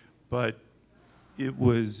brilliant, but it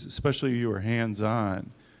was, especially you were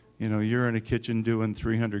hands-on. You're in a kitchen doing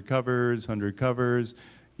 300 covers, 100 covers,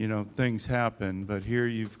 things happen. But here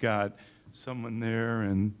you've got someone there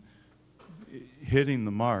and hitting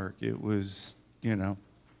the mark. It was, I'd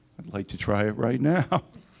like to try it right now.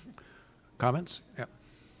 Comments? Yeah.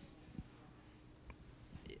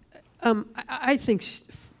 I think,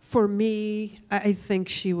 for me, I think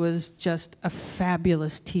she was just a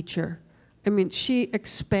fabulous teacher. I mean, she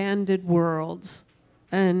expanded worlds,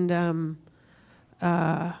 and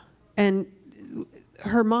her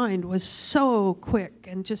mind was so quick,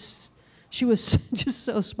 and she was just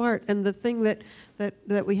so smart. And the thing that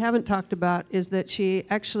we haven't talked about is that she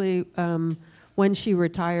actually, when she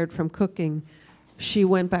retired from cooking, she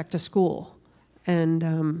went back to school,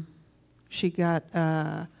 and she got,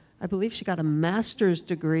 I believe she got a master's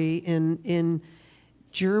degree in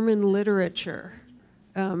German literature.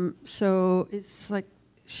 So it's like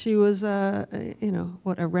she was a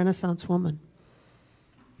Renaissance woman.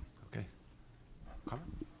 Okay. Carmen?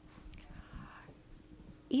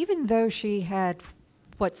 Even though she had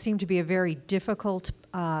what seemed to be a very difficult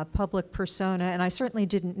public persona, and I certainly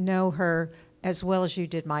didn't know her as well as you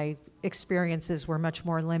did, my experiences were much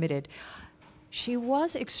more limited. She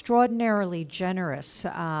was extraordinarily generous.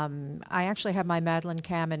 I actually have my Madeleine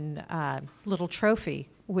Kamman little trophy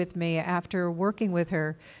with me after working with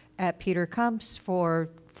her at Peter Kump's for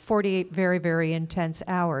 48 very, very intense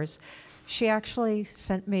hours. She actually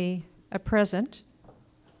sent me a present,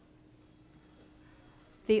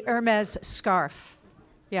 the Hermes scarf.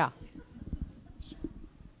 Yeah.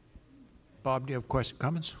 Bob, do you have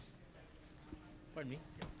comments? Pardon me?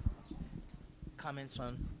 Comments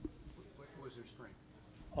on? What was her strength?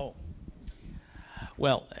 Oh.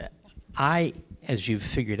 Well, I, as you've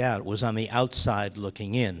figured out, was on the outside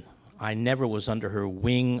looking in. I never was under her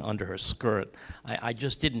wing, under her skirt. I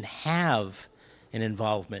just didn't have an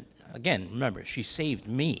involvement. Again, remember, she saved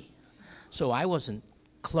me. So I wasn't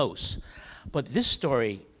close. But this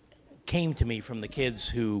story came to me from the kids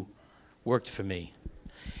who worked for me.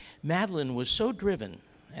 Madeleine was so driven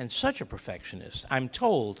and such a perfectionist. I'm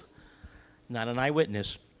told, not an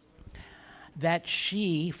eyewitness, that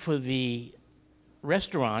she, for the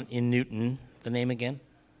restaurant in Newton, the name again?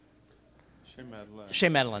 Chez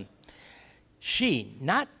Madeleine. She,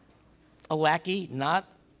 not a lackey, not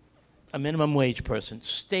a minimum wage person,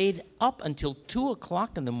 stayed up until 2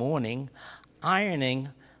 o'clock in the morning ironing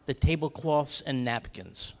the tablecloths and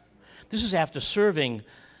napkins. This is after serving,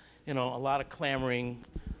 a lot of clamoring,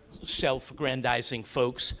 self-aggrandizing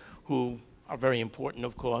folks who are very important,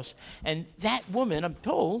 of course. And that woman, I'm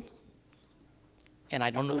told, and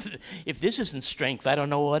I don't know if this isn't strength, I don't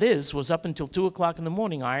know what is, was up until 2 o'clock in the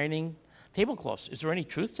morning ironing tablecloths. Is there any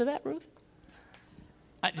truth to that, Ruth?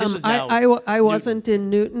 I wasn't in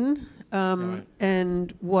Newton,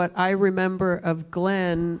 and what I remember of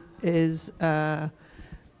Glenn is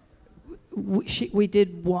we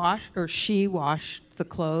did wash, or she washed the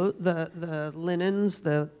clothes, the linens,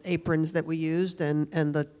 the aprons that we used,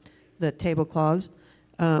 and the tablecloths,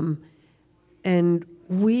 and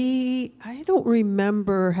I don't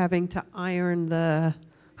remember having to iron the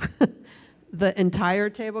the entire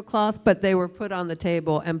tablecloth, but they were put on the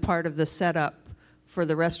table and part of the setup for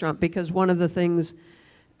the restaurant, because one of the things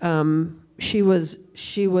she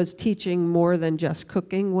was teaching more than just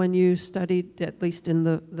cooking when you studied, at least in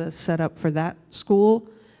the setup for that school.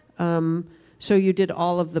 So you did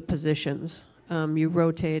all of the positions. You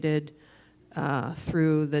rotated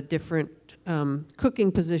through the different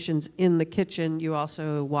cooking positions in the kitchen. You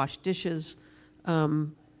also washed dishes,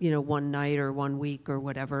 one night or 1 week or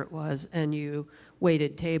whatever it was, and you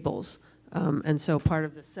waited tables. And so part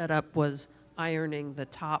of the setup was ironing the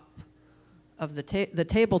top of the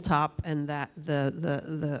tabletop, and that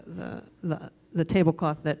the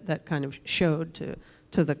tablecloth that kind of showed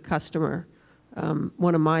to the customer.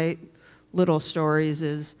 One of my little stories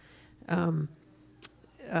is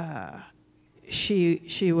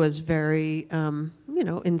she was very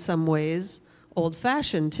in some ways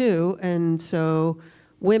old-fashioned too, and so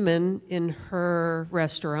women in her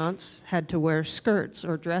restaurants had to wear skirts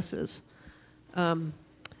or dresses.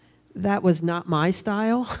 That was not my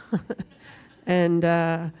style, and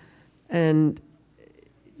I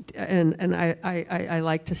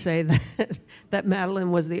like to say that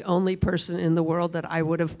Madeleine was the only person in the world that I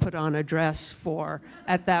would have put on a dress for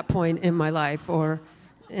at that point in my life, or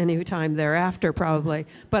any time thereafter probably.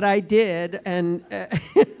 But I did, and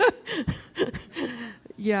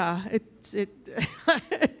yeah, it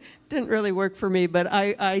didn't really work for me, but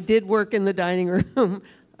I did work in the dining room.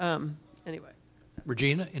 Anyway.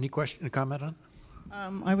 Regina, any question to comment on?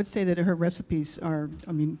 I would say that her recipes are,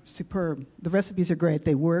 superb. The recipes are great.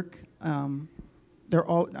 They work. They're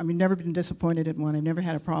all, never been disappointed in one. I've never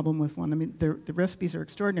had a problem with one. The recipes are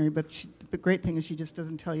extraordinary, but the great thing is she just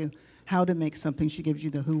doesn't tell you how to make something. She gives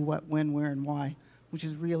you the who, what, when, where, and why, which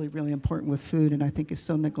is really, really important with food, and I think is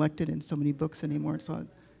so neglected in so many books anymore. So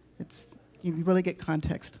you really get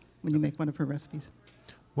context when you make one of her recipes.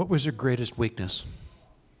 What was her greatest weakness?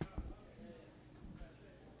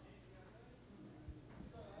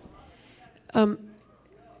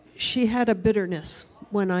 She had a bitterness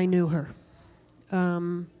when I knew her.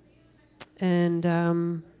 I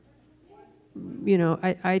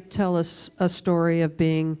tell a story of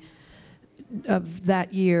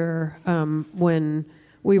that year when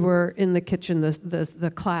we were in the kitchen.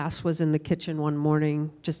 The class was in the kitchen one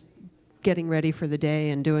morning, just getting ready for the day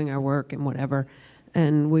and doing our work and whatever.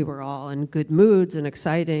 And we were all in good moods and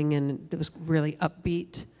exciting, and it was really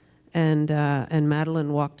upbeat. And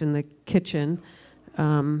Madeleine walked in the kitchen,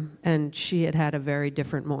 and she had a very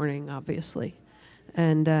different morning, obviously,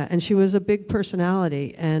 and she was a big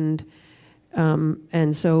personality, and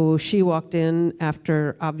so she walked in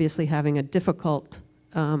after obviously having a difficult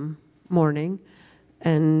morning,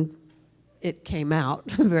 and it came out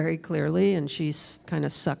very clearly, and she kind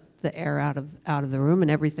of sucked the air out of the room, and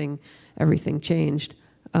everything changed,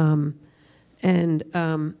 and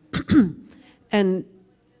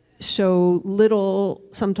so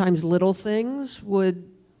sometimes little things would,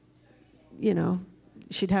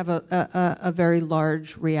 she'd have a very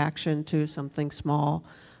large reaction to something small.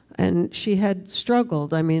 And she had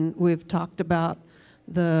struggled. We've talked about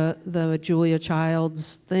the Julia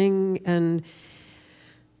Childs thing, and,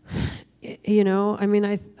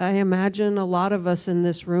 I imagine a lot of us in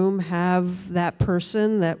this room have that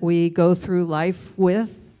person that we go through life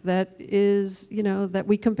with that is, that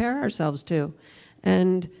we compare ourselves to.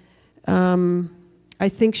 And I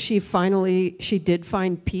think she did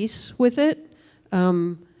find peace with it,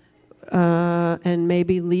 and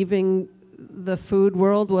maybe leaving the food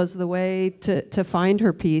world was the way to find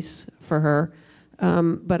her peace for her.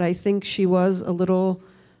 But I think she was a little,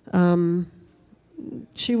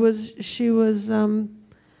 she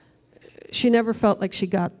never felt like she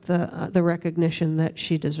got the recognition that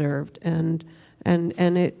she deserved, and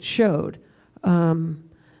it showed.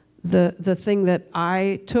 The thing that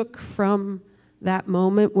I took from that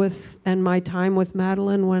moment and my time with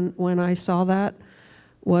Madeleine when I saw that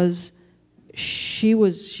was she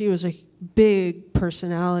was a big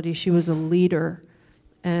personality. She was a leader,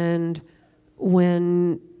 and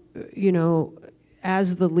when,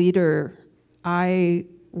 as the leader, I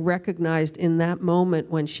recognized in that moment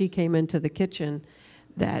when she came into the kitchen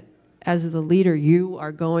that as the leader, you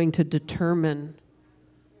are going to determine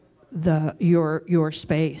your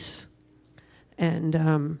space,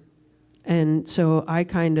 and so I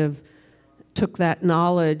kind of took that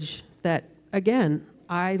knowledge that, again,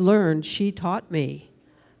 I learned, she taught me,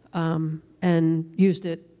 and used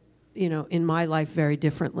it, in my life very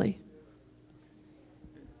differently.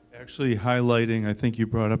 Actually highlighting, I think you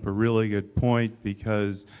brought up a really good point,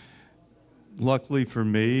 because luckily for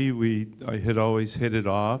me, I had always hit it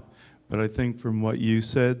off, but I think from what you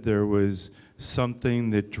said, there was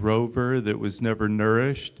something that drove her that was never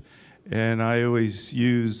nourished. And I always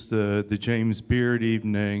use the James Beard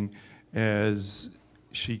evening as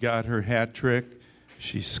she got her hat trick,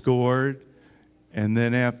 she scored, and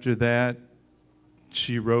then after that,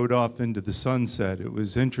 she rode off into the sunset. It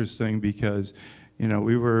was interesting because,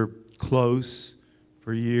 we were close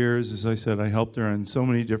for years. As I said, I helped her on so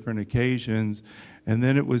many different occasions, and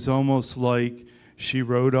then it was almost like she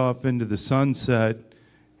rode off into the sunset,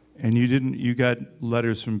 and you got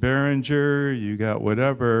letters from Behringer, you got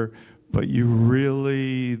whatever, but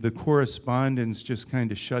the correspondence just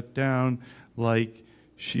kind of shut down, like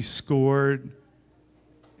she scored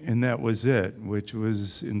and that was it, which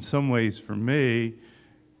was, in some ways for me,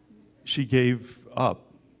 she gave up,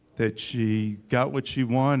 that she got what she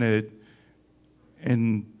wanted,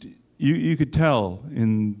 and you could tell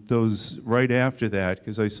in those right after that,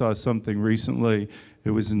 because I saw something recently.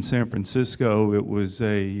 It was in San Francisco. It was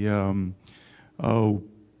a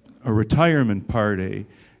retirement party,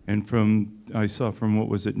 and I saw from what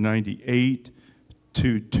was it, 98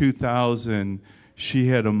 to 2000, she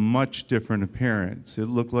had a much different appearance. It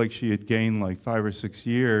looked like she had gained like 5 or 6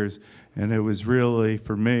 years, and it was really,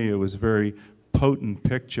 for me, it was a very potent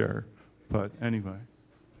picture. But anyway.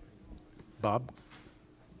 Bob?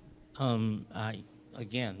 I'm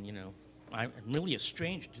really a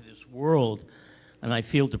stranger to this world, and I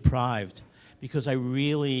feel deprived because I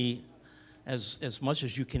really, as much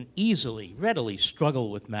as you can readily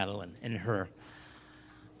struggle with Madeleine and her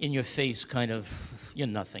in-your-face kind of, you're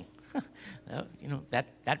nothing.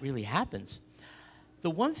 That really happens. The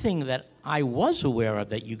one thing that I was aware of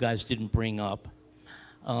that you guys didn't bring up,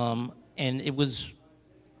 and it was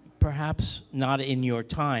perhaps not in your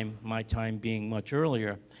time, my time being much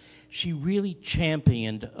earlier, she really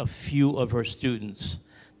championed a few of her students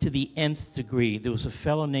to the nth degree. There was a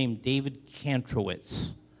fellow named David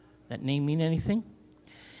Kantrowitz. That name mean anything?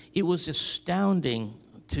 It was astounding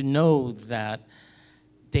to know that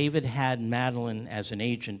David had Madeleine as an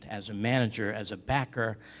agent, as a manager, as a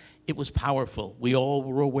backer. It was powerful. We all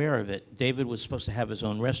were aware of it. David was supposed to have his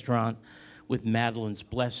own restaurant with Madeleine's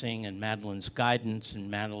blessing and Madeleine's guidance and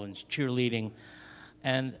Madeleine's cheerleading.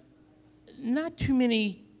 And not too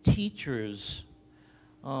many teachers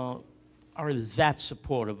are that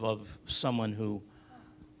supportive of someone who,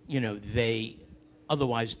 they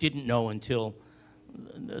otherwise didn't know until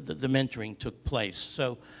the mentoring took place.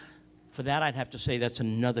 So for that, I'd have to say that's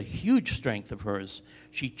another huge strength of hers.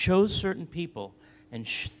 She chose certain people, and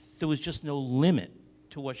there was just no limit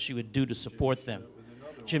to what she would do to support them.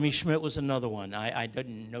 Jimmy Schmidt was another one. I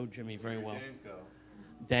didn't know Jimmy very well.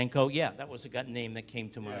 Danko, yeah, that was a name that came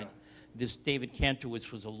to mind. This David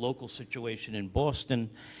Kantrowitz was a local situation in Boston,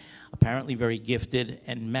 apparently very gifted,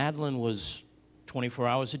 and Madeleine was 24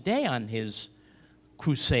 hours a day on his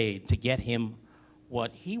crusade to get him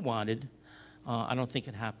what he wanted. I don't think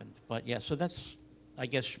it happened, but yeah, so I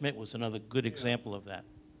guess Schmidt was another good example of that.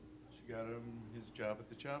 She got him his job at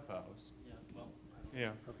the Chop House. Yeah, well,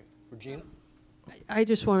 yeah. Okay. Regina? I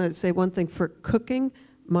just wanted to say one thing. For cooking,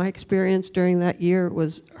 my experience during that year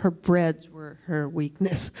was her breads were her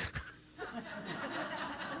weakness.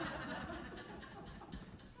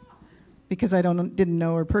 Because I didn't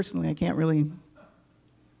know her personally, I can't really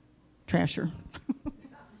trash her.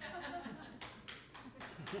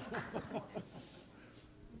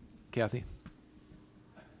 Cathy?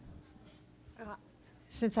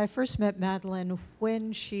 Since I first met Madeleine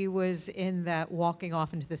when she was in that walking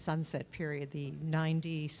off into the sunset period, the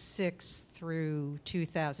 96 through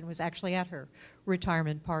 2000, was actually at her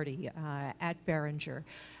retirement party at Beringer.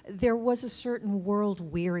 There was a certain world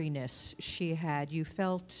weariness she had. You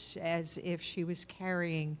felt as if she was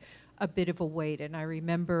carrying a bit of a weight. And I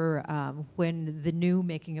remember when the new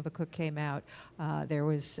Making of a Cook came out, there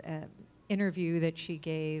was an interview that she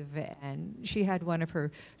gave, and she had one of her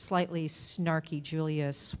slightly snarky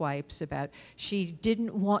Julia swipes about she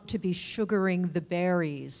didn't want to be sugaring the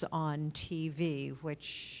berries on TV,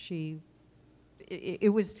 which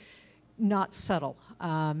it was not subtle.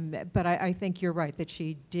 But I think you're right that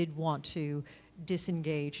she did want to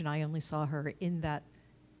disengage, and I only saw her in that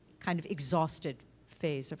kind of exhausted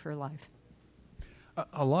phase of her life.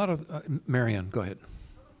 A lot of, Marianne, go ahead.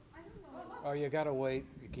 Oh, you gotta wait,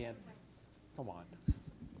 you can't, come on.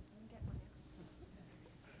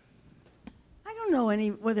 I don't know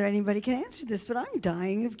whether anybody can answer this, but I'm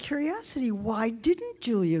dying of curiosity. Why didn't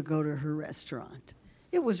Julia go to her restaurant?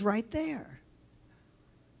 It was right there.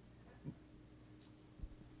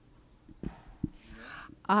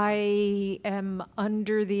 I am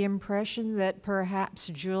under the impression that perhaps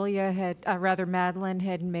Madeleine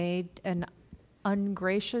had made an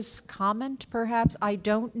ungracious comment, perhaps. I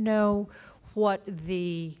don't know what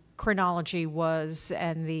the chronology was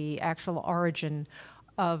and the actual origin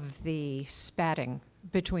of the spatting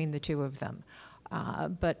between the two of them.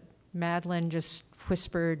 But Madeleine just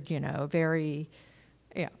whispered, very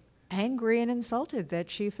angry and insulted that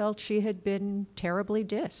she felt she had been terribly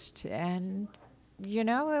dissed. And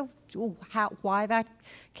why that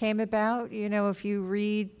came about, if you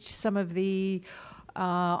read some of the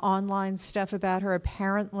online stuff about her,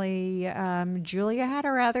 apparently Julia had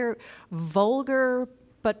a rather vulgar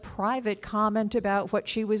but private comment about what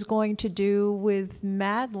she was going to do with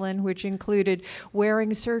Madeleine, which included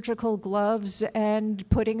wearing surgical gloves and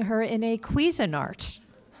putting her in a Cuisinart.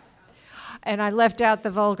 And I left out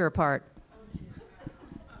the vulgar part.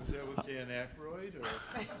 Was that with Dan Aykroyd?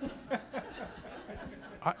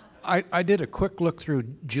 Or? I did a quick look through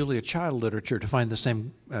Julia Child literature to find the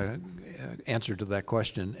same answer to that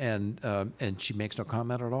question, and she makes no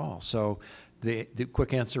comment at all. So the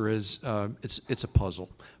quick answer is it's a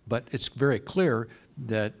puzzle. But it's very clear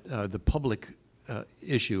that the public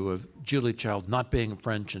issue of Julia Child not being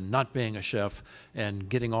French and not being a chef and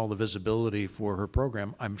getting all the visibility for her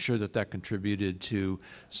program, I'm sure that contributed to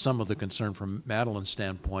some of the concern from Madeleine's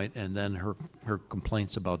standpoint, and then her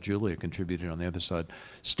complaints about Julia contributed on the other side.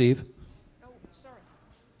 Steve? Oh,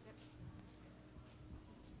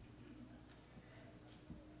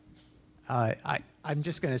 sorry. I'm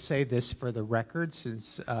just going to say this for the record,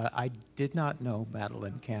 since I did not know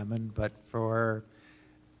Madeleine Kamman, but for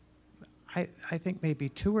I think maybe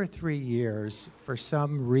 2 or 3 years, for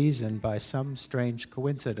some reason, by some strange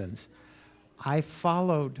coincidence, I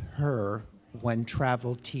followed her when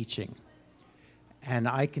travel teaching. And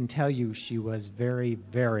I can tell you she was very,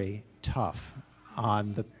 very tough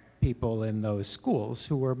on the people in those schools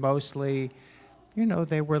who were mostly,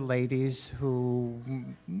 they were ladies who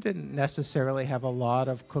didn't necessarily have a lot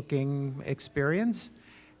of cooking experience,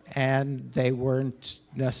 and they weren't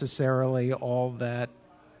necessarily all that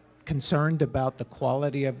concerned about the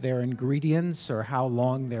quality of their ingredients or how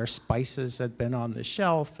long their spices had been on the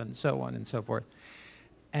shelf and so on and so forth.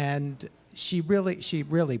 And she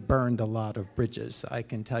really burned a lot of bridges. I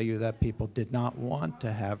can tell you that people did not want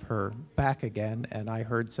to have her back again, and I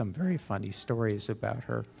heard some very funny stories about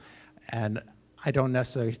her. And I don't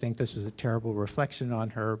necessarily think this was a terrible reflection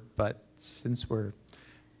on her, but since we're,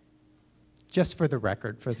 just for the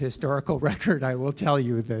record, for the historical record, I will tell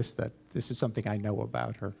you this, that this is something I know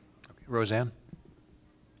about her. Okay. Roseanne?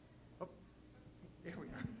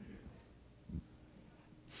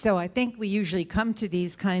 So I think we usually come to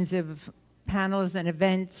these kinds of panels and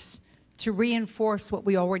events to reinforce what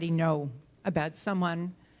we already know about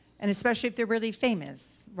someone, and especially if they're really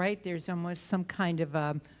famous, right? There's almost some kind of,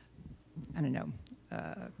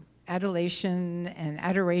 adulation and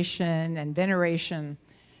adoration and veneration.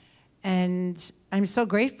 And I'm so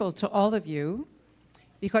grateful to all of you,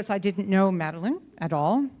 because I didn't know Madeleine at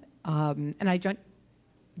all, and I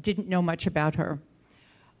didn't know much about her.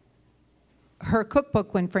 Her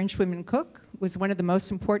cookbook, When French Women Cook, was one of the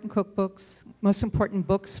most important cookbooks, most important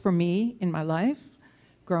books for me in my life,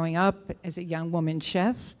 growing up as a young woman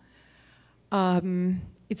chef.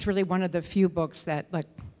 It's really one of the few books that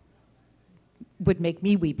would make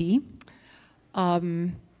me weepy. I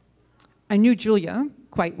knew Julia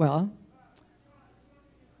quite well,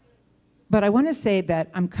 but I want to say that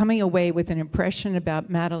I'm coming away with an impression about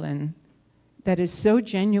Madeleine that is so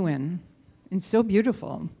genuine and so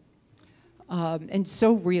beautiful and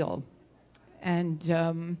so real. And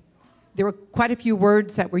there were quite a few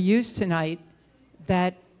words that were used tonight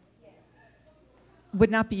that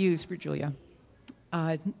would not be used for Julia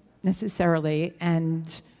necessarily.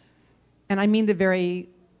 And I mean the very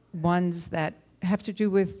ones that have to do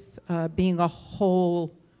with being a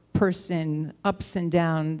whole person, ups and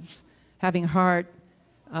downs, having heart,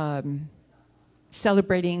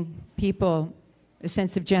 celebrating people, a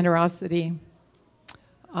sense of generosity.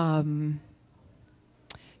 So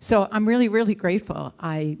I'm really, really grateful.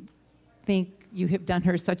 I think you have done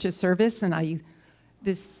her such a service, and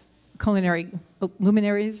this Culinary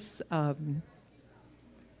Luminaries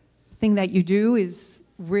thing that you do is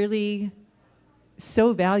really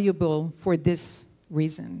so valuable for this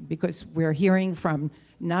reason, because we're hearing we're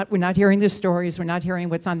not hearing the stories, we're not hearing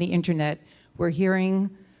what's on the internet, we're hearing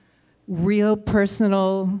real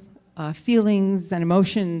personal feelings and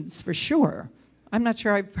emotions for sure. I'm not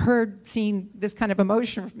sure I've seen this kind of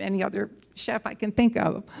emotion from any other chef I can think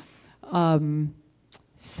of.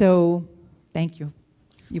 So thank you.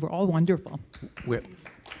 You were all wonderful. We have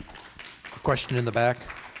a question in the back.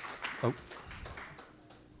 Oh.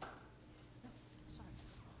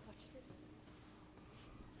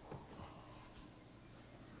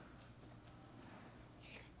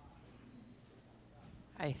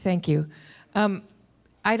 Hi, thank you.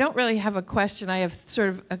 I don't really have a question. I have sort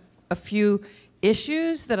of a few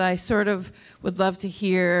issues that I sort of would love to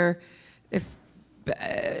hear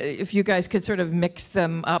if you guys could sort of mix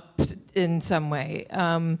them up in some way.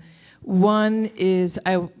 One is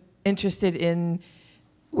I'm interested in,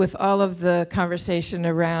 with all of the conversation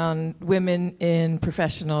around women in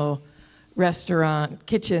professional restaurant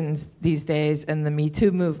kitchens these days and the Me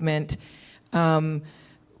Too movement,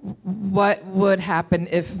 what would happen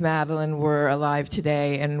if Madeleine were alive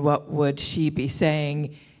today, and what would she be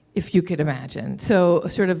saying, if you could imagine? So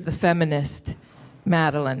sort of the feminist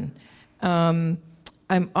Madeleine.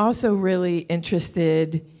 I'm also really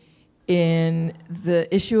interested in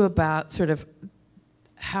the issue about sort of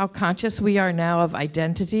how conscious we are now of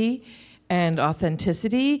identity and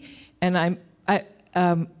authenticity. And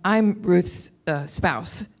I'm Ruth's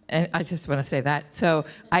spouse, and I just want to say that. So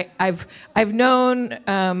I've known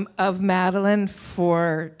of Madeleine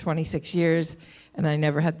for 26 years, and I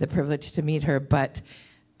never had the privilege to meet her, but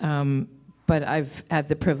I've had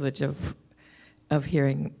the privilege of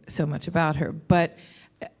hearing so much about her. But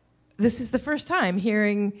this is the first time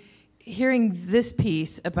hearing this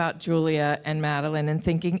piece about Julia and Madeleine and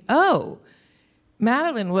thinking, oh,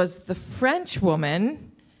 Madeleine was the French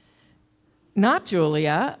woman, not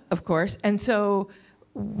Julia, of course. And so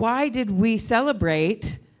why did we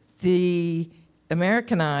celebrate the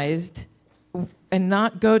Americanized and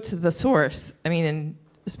not go to the source? I mean, and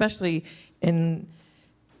especially in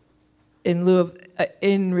lieu of,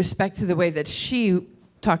 in respect to the way that she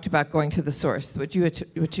talked about going to the source, which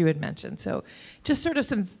you had mentioned. So just sort of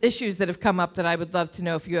some issues that have come up that I would love to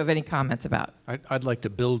know if you have any comments about. I'd like to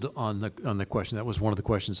build on the question. That was one of the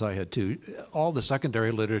questions I had too. All the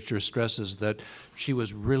secondary literature stresses that she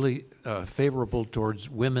was really favorable towards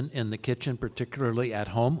women in the kitchen, particularly at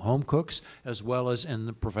home cooks, as well as in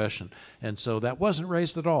the profession. And so that wasn't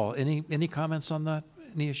raised at all. Any comments on that?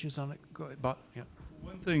 Any issues on it? Go ahead, Bob. Yeah.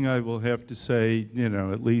 One thing I will have to say,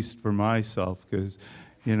 at least for myself, because,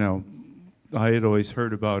 I had always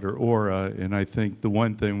heard about her aura, and I think the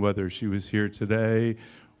one thing, whether she was here today,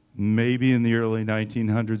 maybe in the early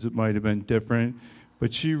 1900s it might have been different,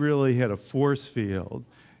 but she really had a force field.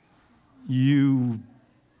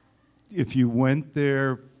 If you went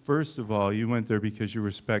there, first of all, you went there because you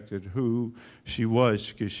respected who she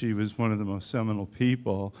was, because she was one of the most seminal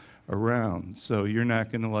people around. So you're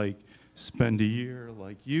not going to spend a year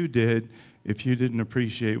like you did if you didn't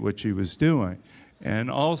appreciate what she was doing.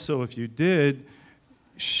 And also, if you did,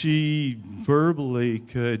 she verbally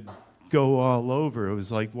could go all over. It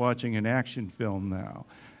was like watching an action film now.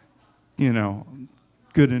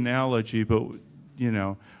 Good analogy, but,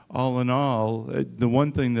 all in all, the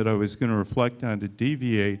one thing that I was going to reflect on to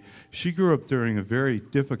deviate, she grew up during a very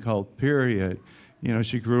difficult period.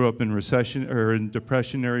 She grew up in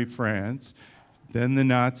Depressionary France. Then the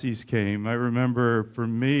Nazis came. I remember, for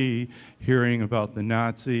me, hearing about the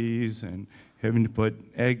Nazis and having to put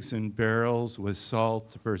eggs in barrels with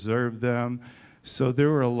salt to preserve them. So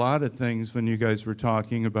there were a lot of things when you guys were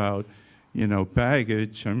talking about,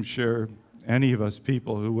 baggage. I'm sure any of us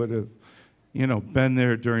people who would have, been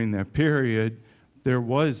there during that period, there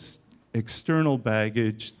was external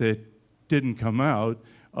baggage that didn't come out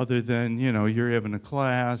other than, you're having a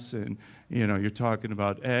class and, you're talking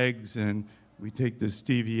about eggs and we take this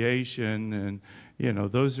deviation, and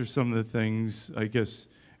those are some of the things, I guess,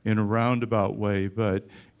 in a roundabout way. But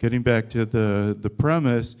getting back to the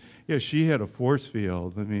premise, yeah, she had a force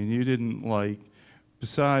field. I mean, you didn't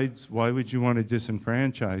besides, why would you want to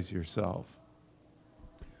disenfranchise yourself?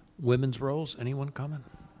 Women's roles, anyone comment?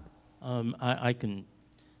 I'm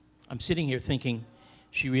sitting here thinking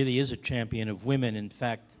she really is a champion of women. In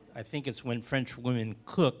fact, I think it's when French women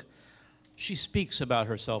cook, she speaks about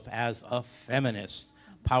herself as a feminist,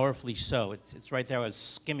 powerfully so. It's right there. I was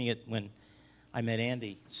skimming it when I met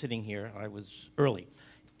Andy sitting here. I was early.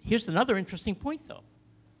 Here's another interesting point, though.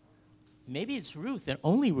 Maybe it's Ruth, and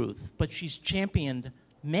only Ruth, but she's championed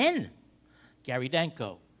men. Gary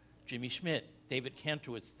Danko, Jimmy Schmidt, David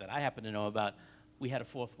Kantrowitz, that I happen to know about. We had a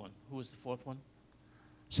fourth one. Who was the fourth one?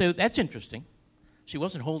 So that's interesting. She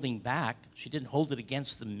wasn't holding back. She didn't hold it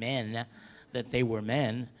against the men that they were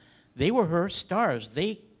men. They were her stars.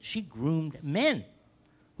 She groomed men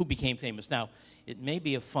who became famous. Now, it may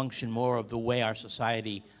be a function more of the way our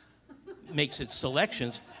society makes its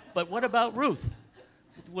selections, but what about Ruth?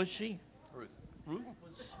 Was she? Ruth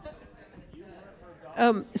was...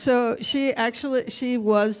 So she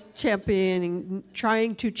was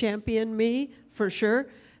trying to champion me, for sure.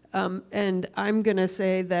 And I'm going to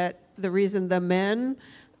say that the reason the men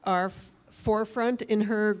are forefront in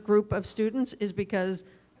her group of students is because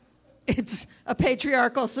it's a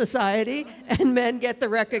patriarchal society and men get the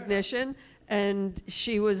recognition. And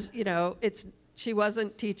she was, she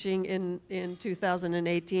wasn't teaching in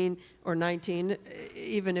 2018 or 19,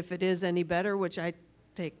 even if it is any better, which I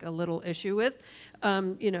take a little issue with.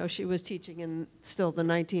 She was teaching in still the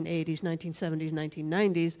 1980s, 1970s,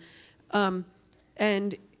 1990s.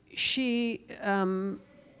 And she,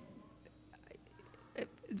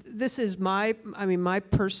 this is my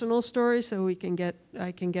personal story, so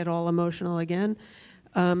I can get all emotional again.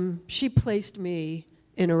 She placed me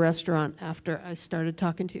in a restaurant after I started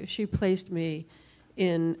talking to you. She placed me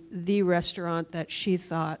in the restaurant that she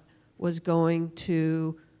thought was going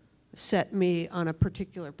to set me on a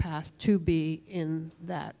particular path to be in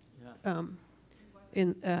that.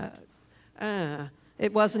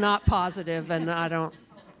 It was not positive, and I don't,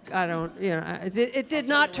 it did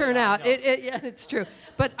not turn out. Yeah, it's true.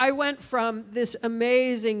 But I went from this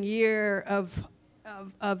amazing year of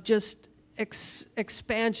just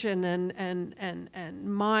expansion and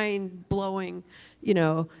mind-blowing,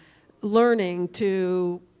 learning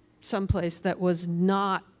to someplace that was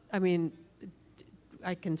not, I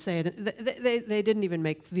can say it, they didn't even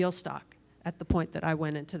make veal stock at the point that I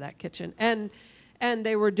went into that kitchen. And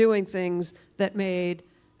they were doing things that made,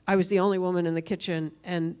 I was the only woman in the kitchen,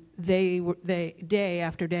 and they day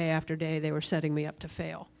after day after day, they were setting me up to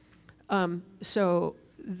fail. So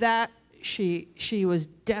that, she was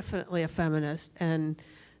definitely a feminist, and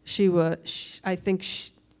I think,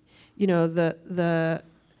 I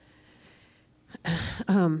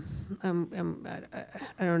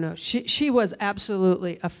don't know. She was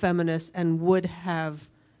absolutely a feminist and would have,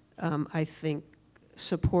 I think,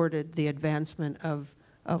 supported the advancement of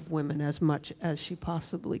women as much as she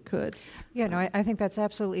possibly could. Yeah, no, I think that's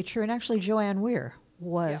absolutely true. And actually, Joanne Weir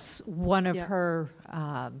was one of her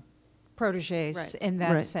proteges in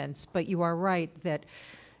that sense. But you are right that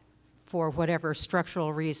for whatever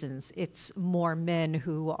structural reasons, it's more men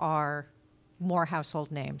who are more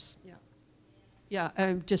household names. Yeah,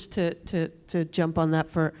 just to jump on that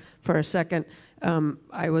for a second,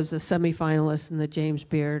 I was a semifinalist in the James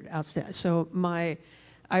Beard Outstanding. So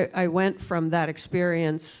I went from that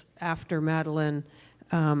experience after Madeleine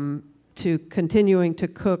to continuing to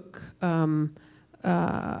cook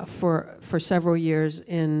for several years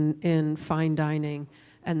in fine dining,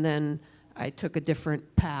 and then I took a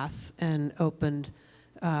different path and opened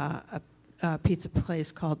a pizza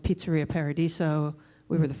place called Pizzeria Paradiso.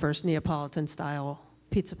 We were the first Neapolitan-style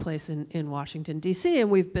pizza place in Washington, D.C., and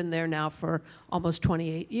we've been there now for almost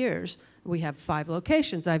 28 years. We have 5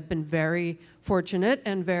 locations. I've been very fortunate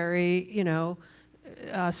and very,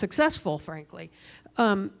 successful, frankly.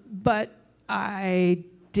 But I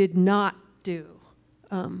did not take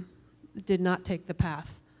the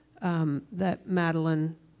path that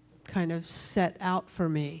Madeleine kind of set out for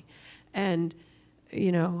me. And,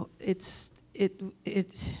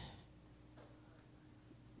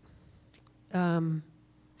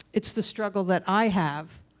 it's the struggle that I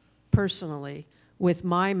have personally with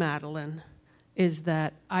my Madeleine, is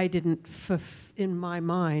that I didn't, in my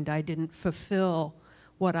mind, I didn't fulfill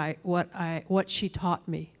what she taught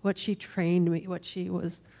me, what she trained me, what she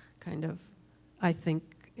was kind of, I think,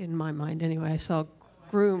 in my mind anyway, I saw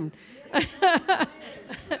groomed.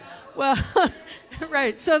 Well,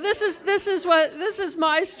 Right. So this is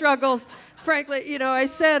my struggles. Frankly, you know, I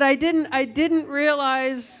said I didn't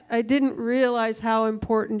realize how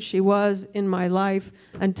important she was in my life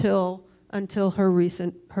until her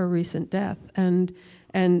recent death. And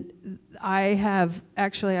I have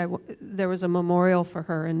actually there was a memorial for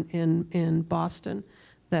her in Boston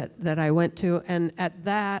that I went to, and at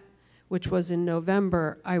that, which was in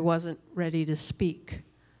November, I wasn't ready to speak.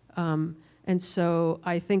 And so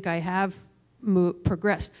I think I have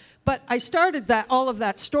progressed. But I started all of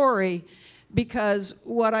that story because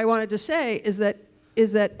what I wanted to say is that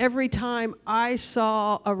every time I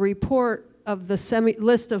saw a report of the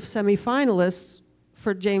list of semifinalists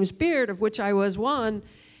for James Beard, of which I was one,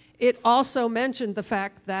 it also mentioned the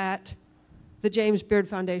fact that the James Beard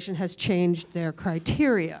Foundation has changed their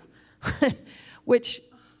criteria, which,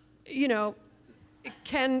 you know,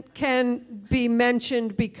 can be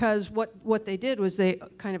mentioned because what they did was they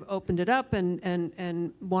kind of opened it up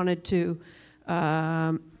and wanted to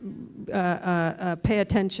pay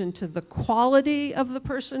attention to the quality of the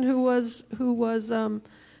person who was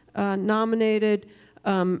nominated,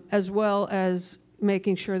 as well as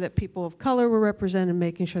making sure that people of color were represented,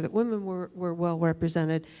 making sure that women were well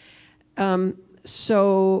represented.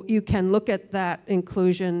 So you can look at that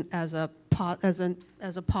inclusion as a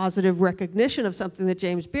positive recognition of something that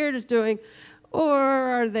James Beard is doing, or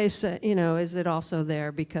are they you know, is it also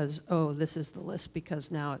there because, oh, this is the list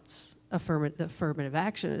because now it's affirmative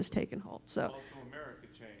action has taken hold. So also America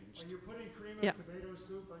changed. Are you putting cream and tomato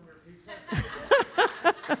soup on your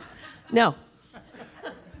pizza? No.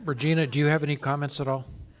 Regina, do you have any comments at all?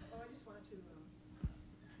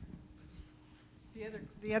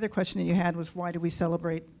 The other question that you had was, why do we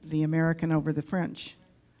celebrate the American over the French?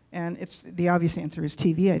 And the obvious answer is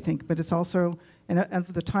TV, I think, but it's also, and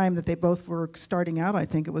for the time that they both were starting out, I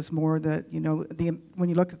think it was more that, you know, when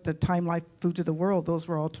you look at the Time Life Foods of the World, those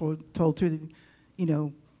were all told through the, you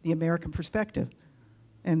know, the American perspective.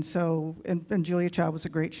 And so, and Julia Child was a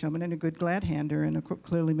great showman and a good glad-hander, and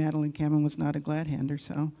clearly Madeleine Kamman was not a glad-hander,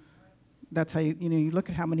 so that's how you know, you look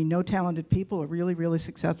at how many no-talented people are really, really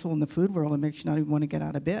successful in the food world. It makes you not even want to get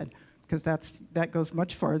out of bed, because that goes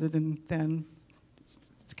much farther than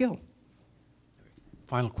skill.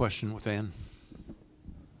 Final question with Anne.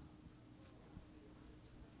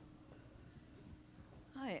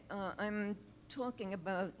 Hi, I'm talking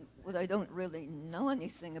about what I don't really know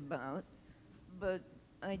anything about, but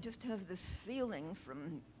I just have this feeling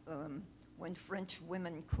from when French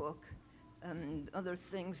women cook and other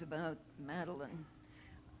things about Madeleine.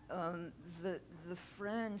 The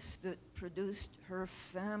France that produced her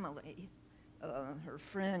family, her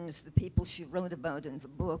friends, the people she wrote about in the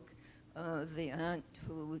book, the aunt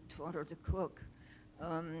who taught her to cook,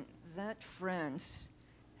 that France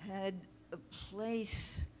had a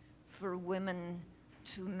place for women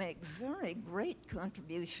to make very great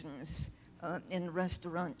contributions in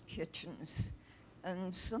restaurant kitchens.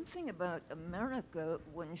 And something about America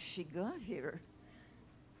when she got here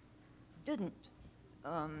didn't.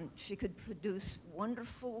 She could produce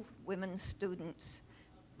wonderful women students,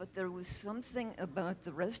 but there was something about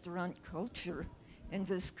the restaurant culture in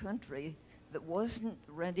this country that wasn't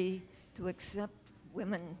ready to accept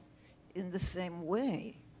women in the same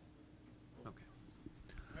way. Okay.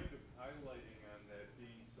 Kind of highlighting on that,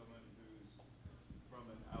 being someone who's from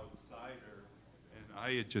an outsider, and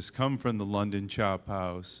I had just come from the London Chop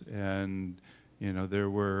House, and you know, there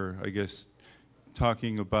were, I guess,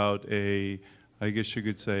 talking about I guess you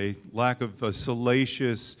could say, lack of a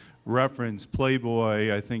salacious reference.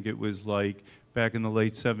 Playboy, I think it was like back in the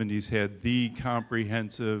late 70s, had the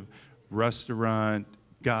comprehensive restaurant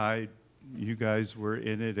guide. You guys were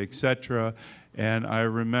in it, etc. And I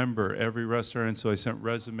remember every restaurant, so I sent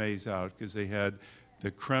resumes out because they had the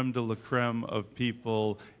creme de la creme of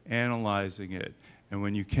people analyzing it. And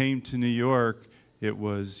when you came to New York, it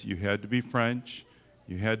was, you had to be French,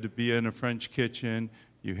 you had to be in a French kitchen,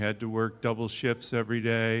 you had to work double shifts every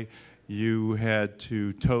day, you had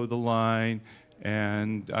to toe the line,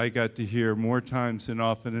 and I got to hear more times than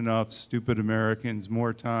often enough, stupid Americans,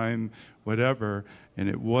 more time, whatever. And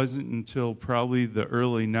it wasn't until probably the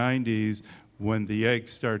early 90s when the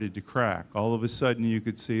eggs started to crack. All of a sudden you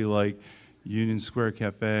could see like Union Square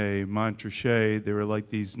Cafe, Montrachet, they were like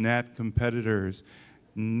these gnat competitors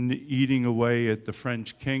eating away at the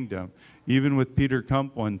French kingdom. Even with Peter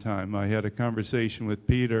Kump one time, I had a conversation with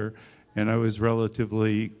Peter, and I was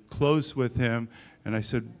relatively close with him, and I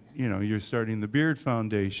said, you know, you're starting the Beard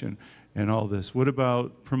Foundation and all this. What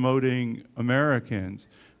about promoting Americans?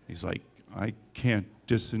 He's like, I can't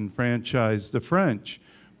disenfranchise the French.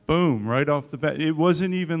 boom, right off the bat. It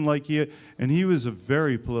wasn't even like and he was a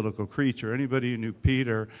very political creature. Anybody who knew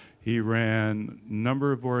Peter, he ran a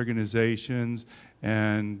number of organizations,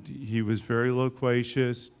 and he was very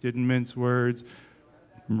loquacious, didn't mince words,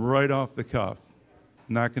 right off the cuff.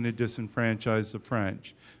 Not going to disenfranchise the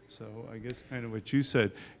French. So I guess kind of what you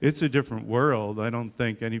said, it's a different world. I don't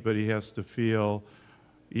think anybody has to feel,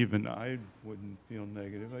 even I wouldn't feel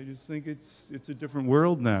negative. I just think it's a different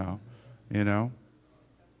world now, you know?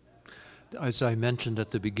 As I mentioned at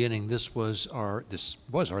the beginning, this was our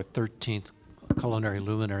 13th Culinary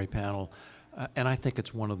Luminary panel, and I think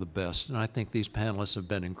it's one of the best, and I think these panelists have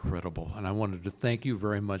been incredible, and I wanted to thank you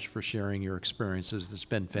very much for sharing your experiences. It's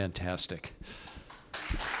been fantastic.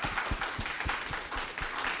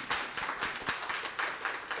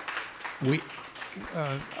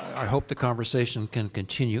 I hope the conversation can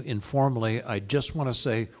continue informally. I just want to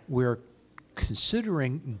say we're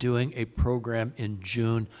considering doing a program in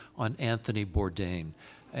June on Anthony Bourdain,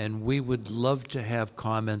 and we would love to have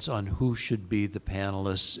comments on who should be the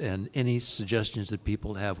panelists, and any suggestions that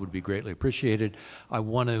people have would be greatly appreciated. I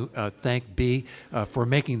want to thank Bea for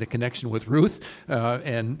making the connection with Ruth,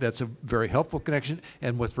 and that's a very helpful connection,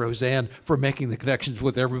 and with Roseanne for making the connections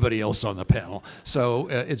with everybody else on the panel. So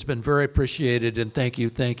it's been very appreciated, and thank you,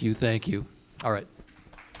 thank you, thank you. All right.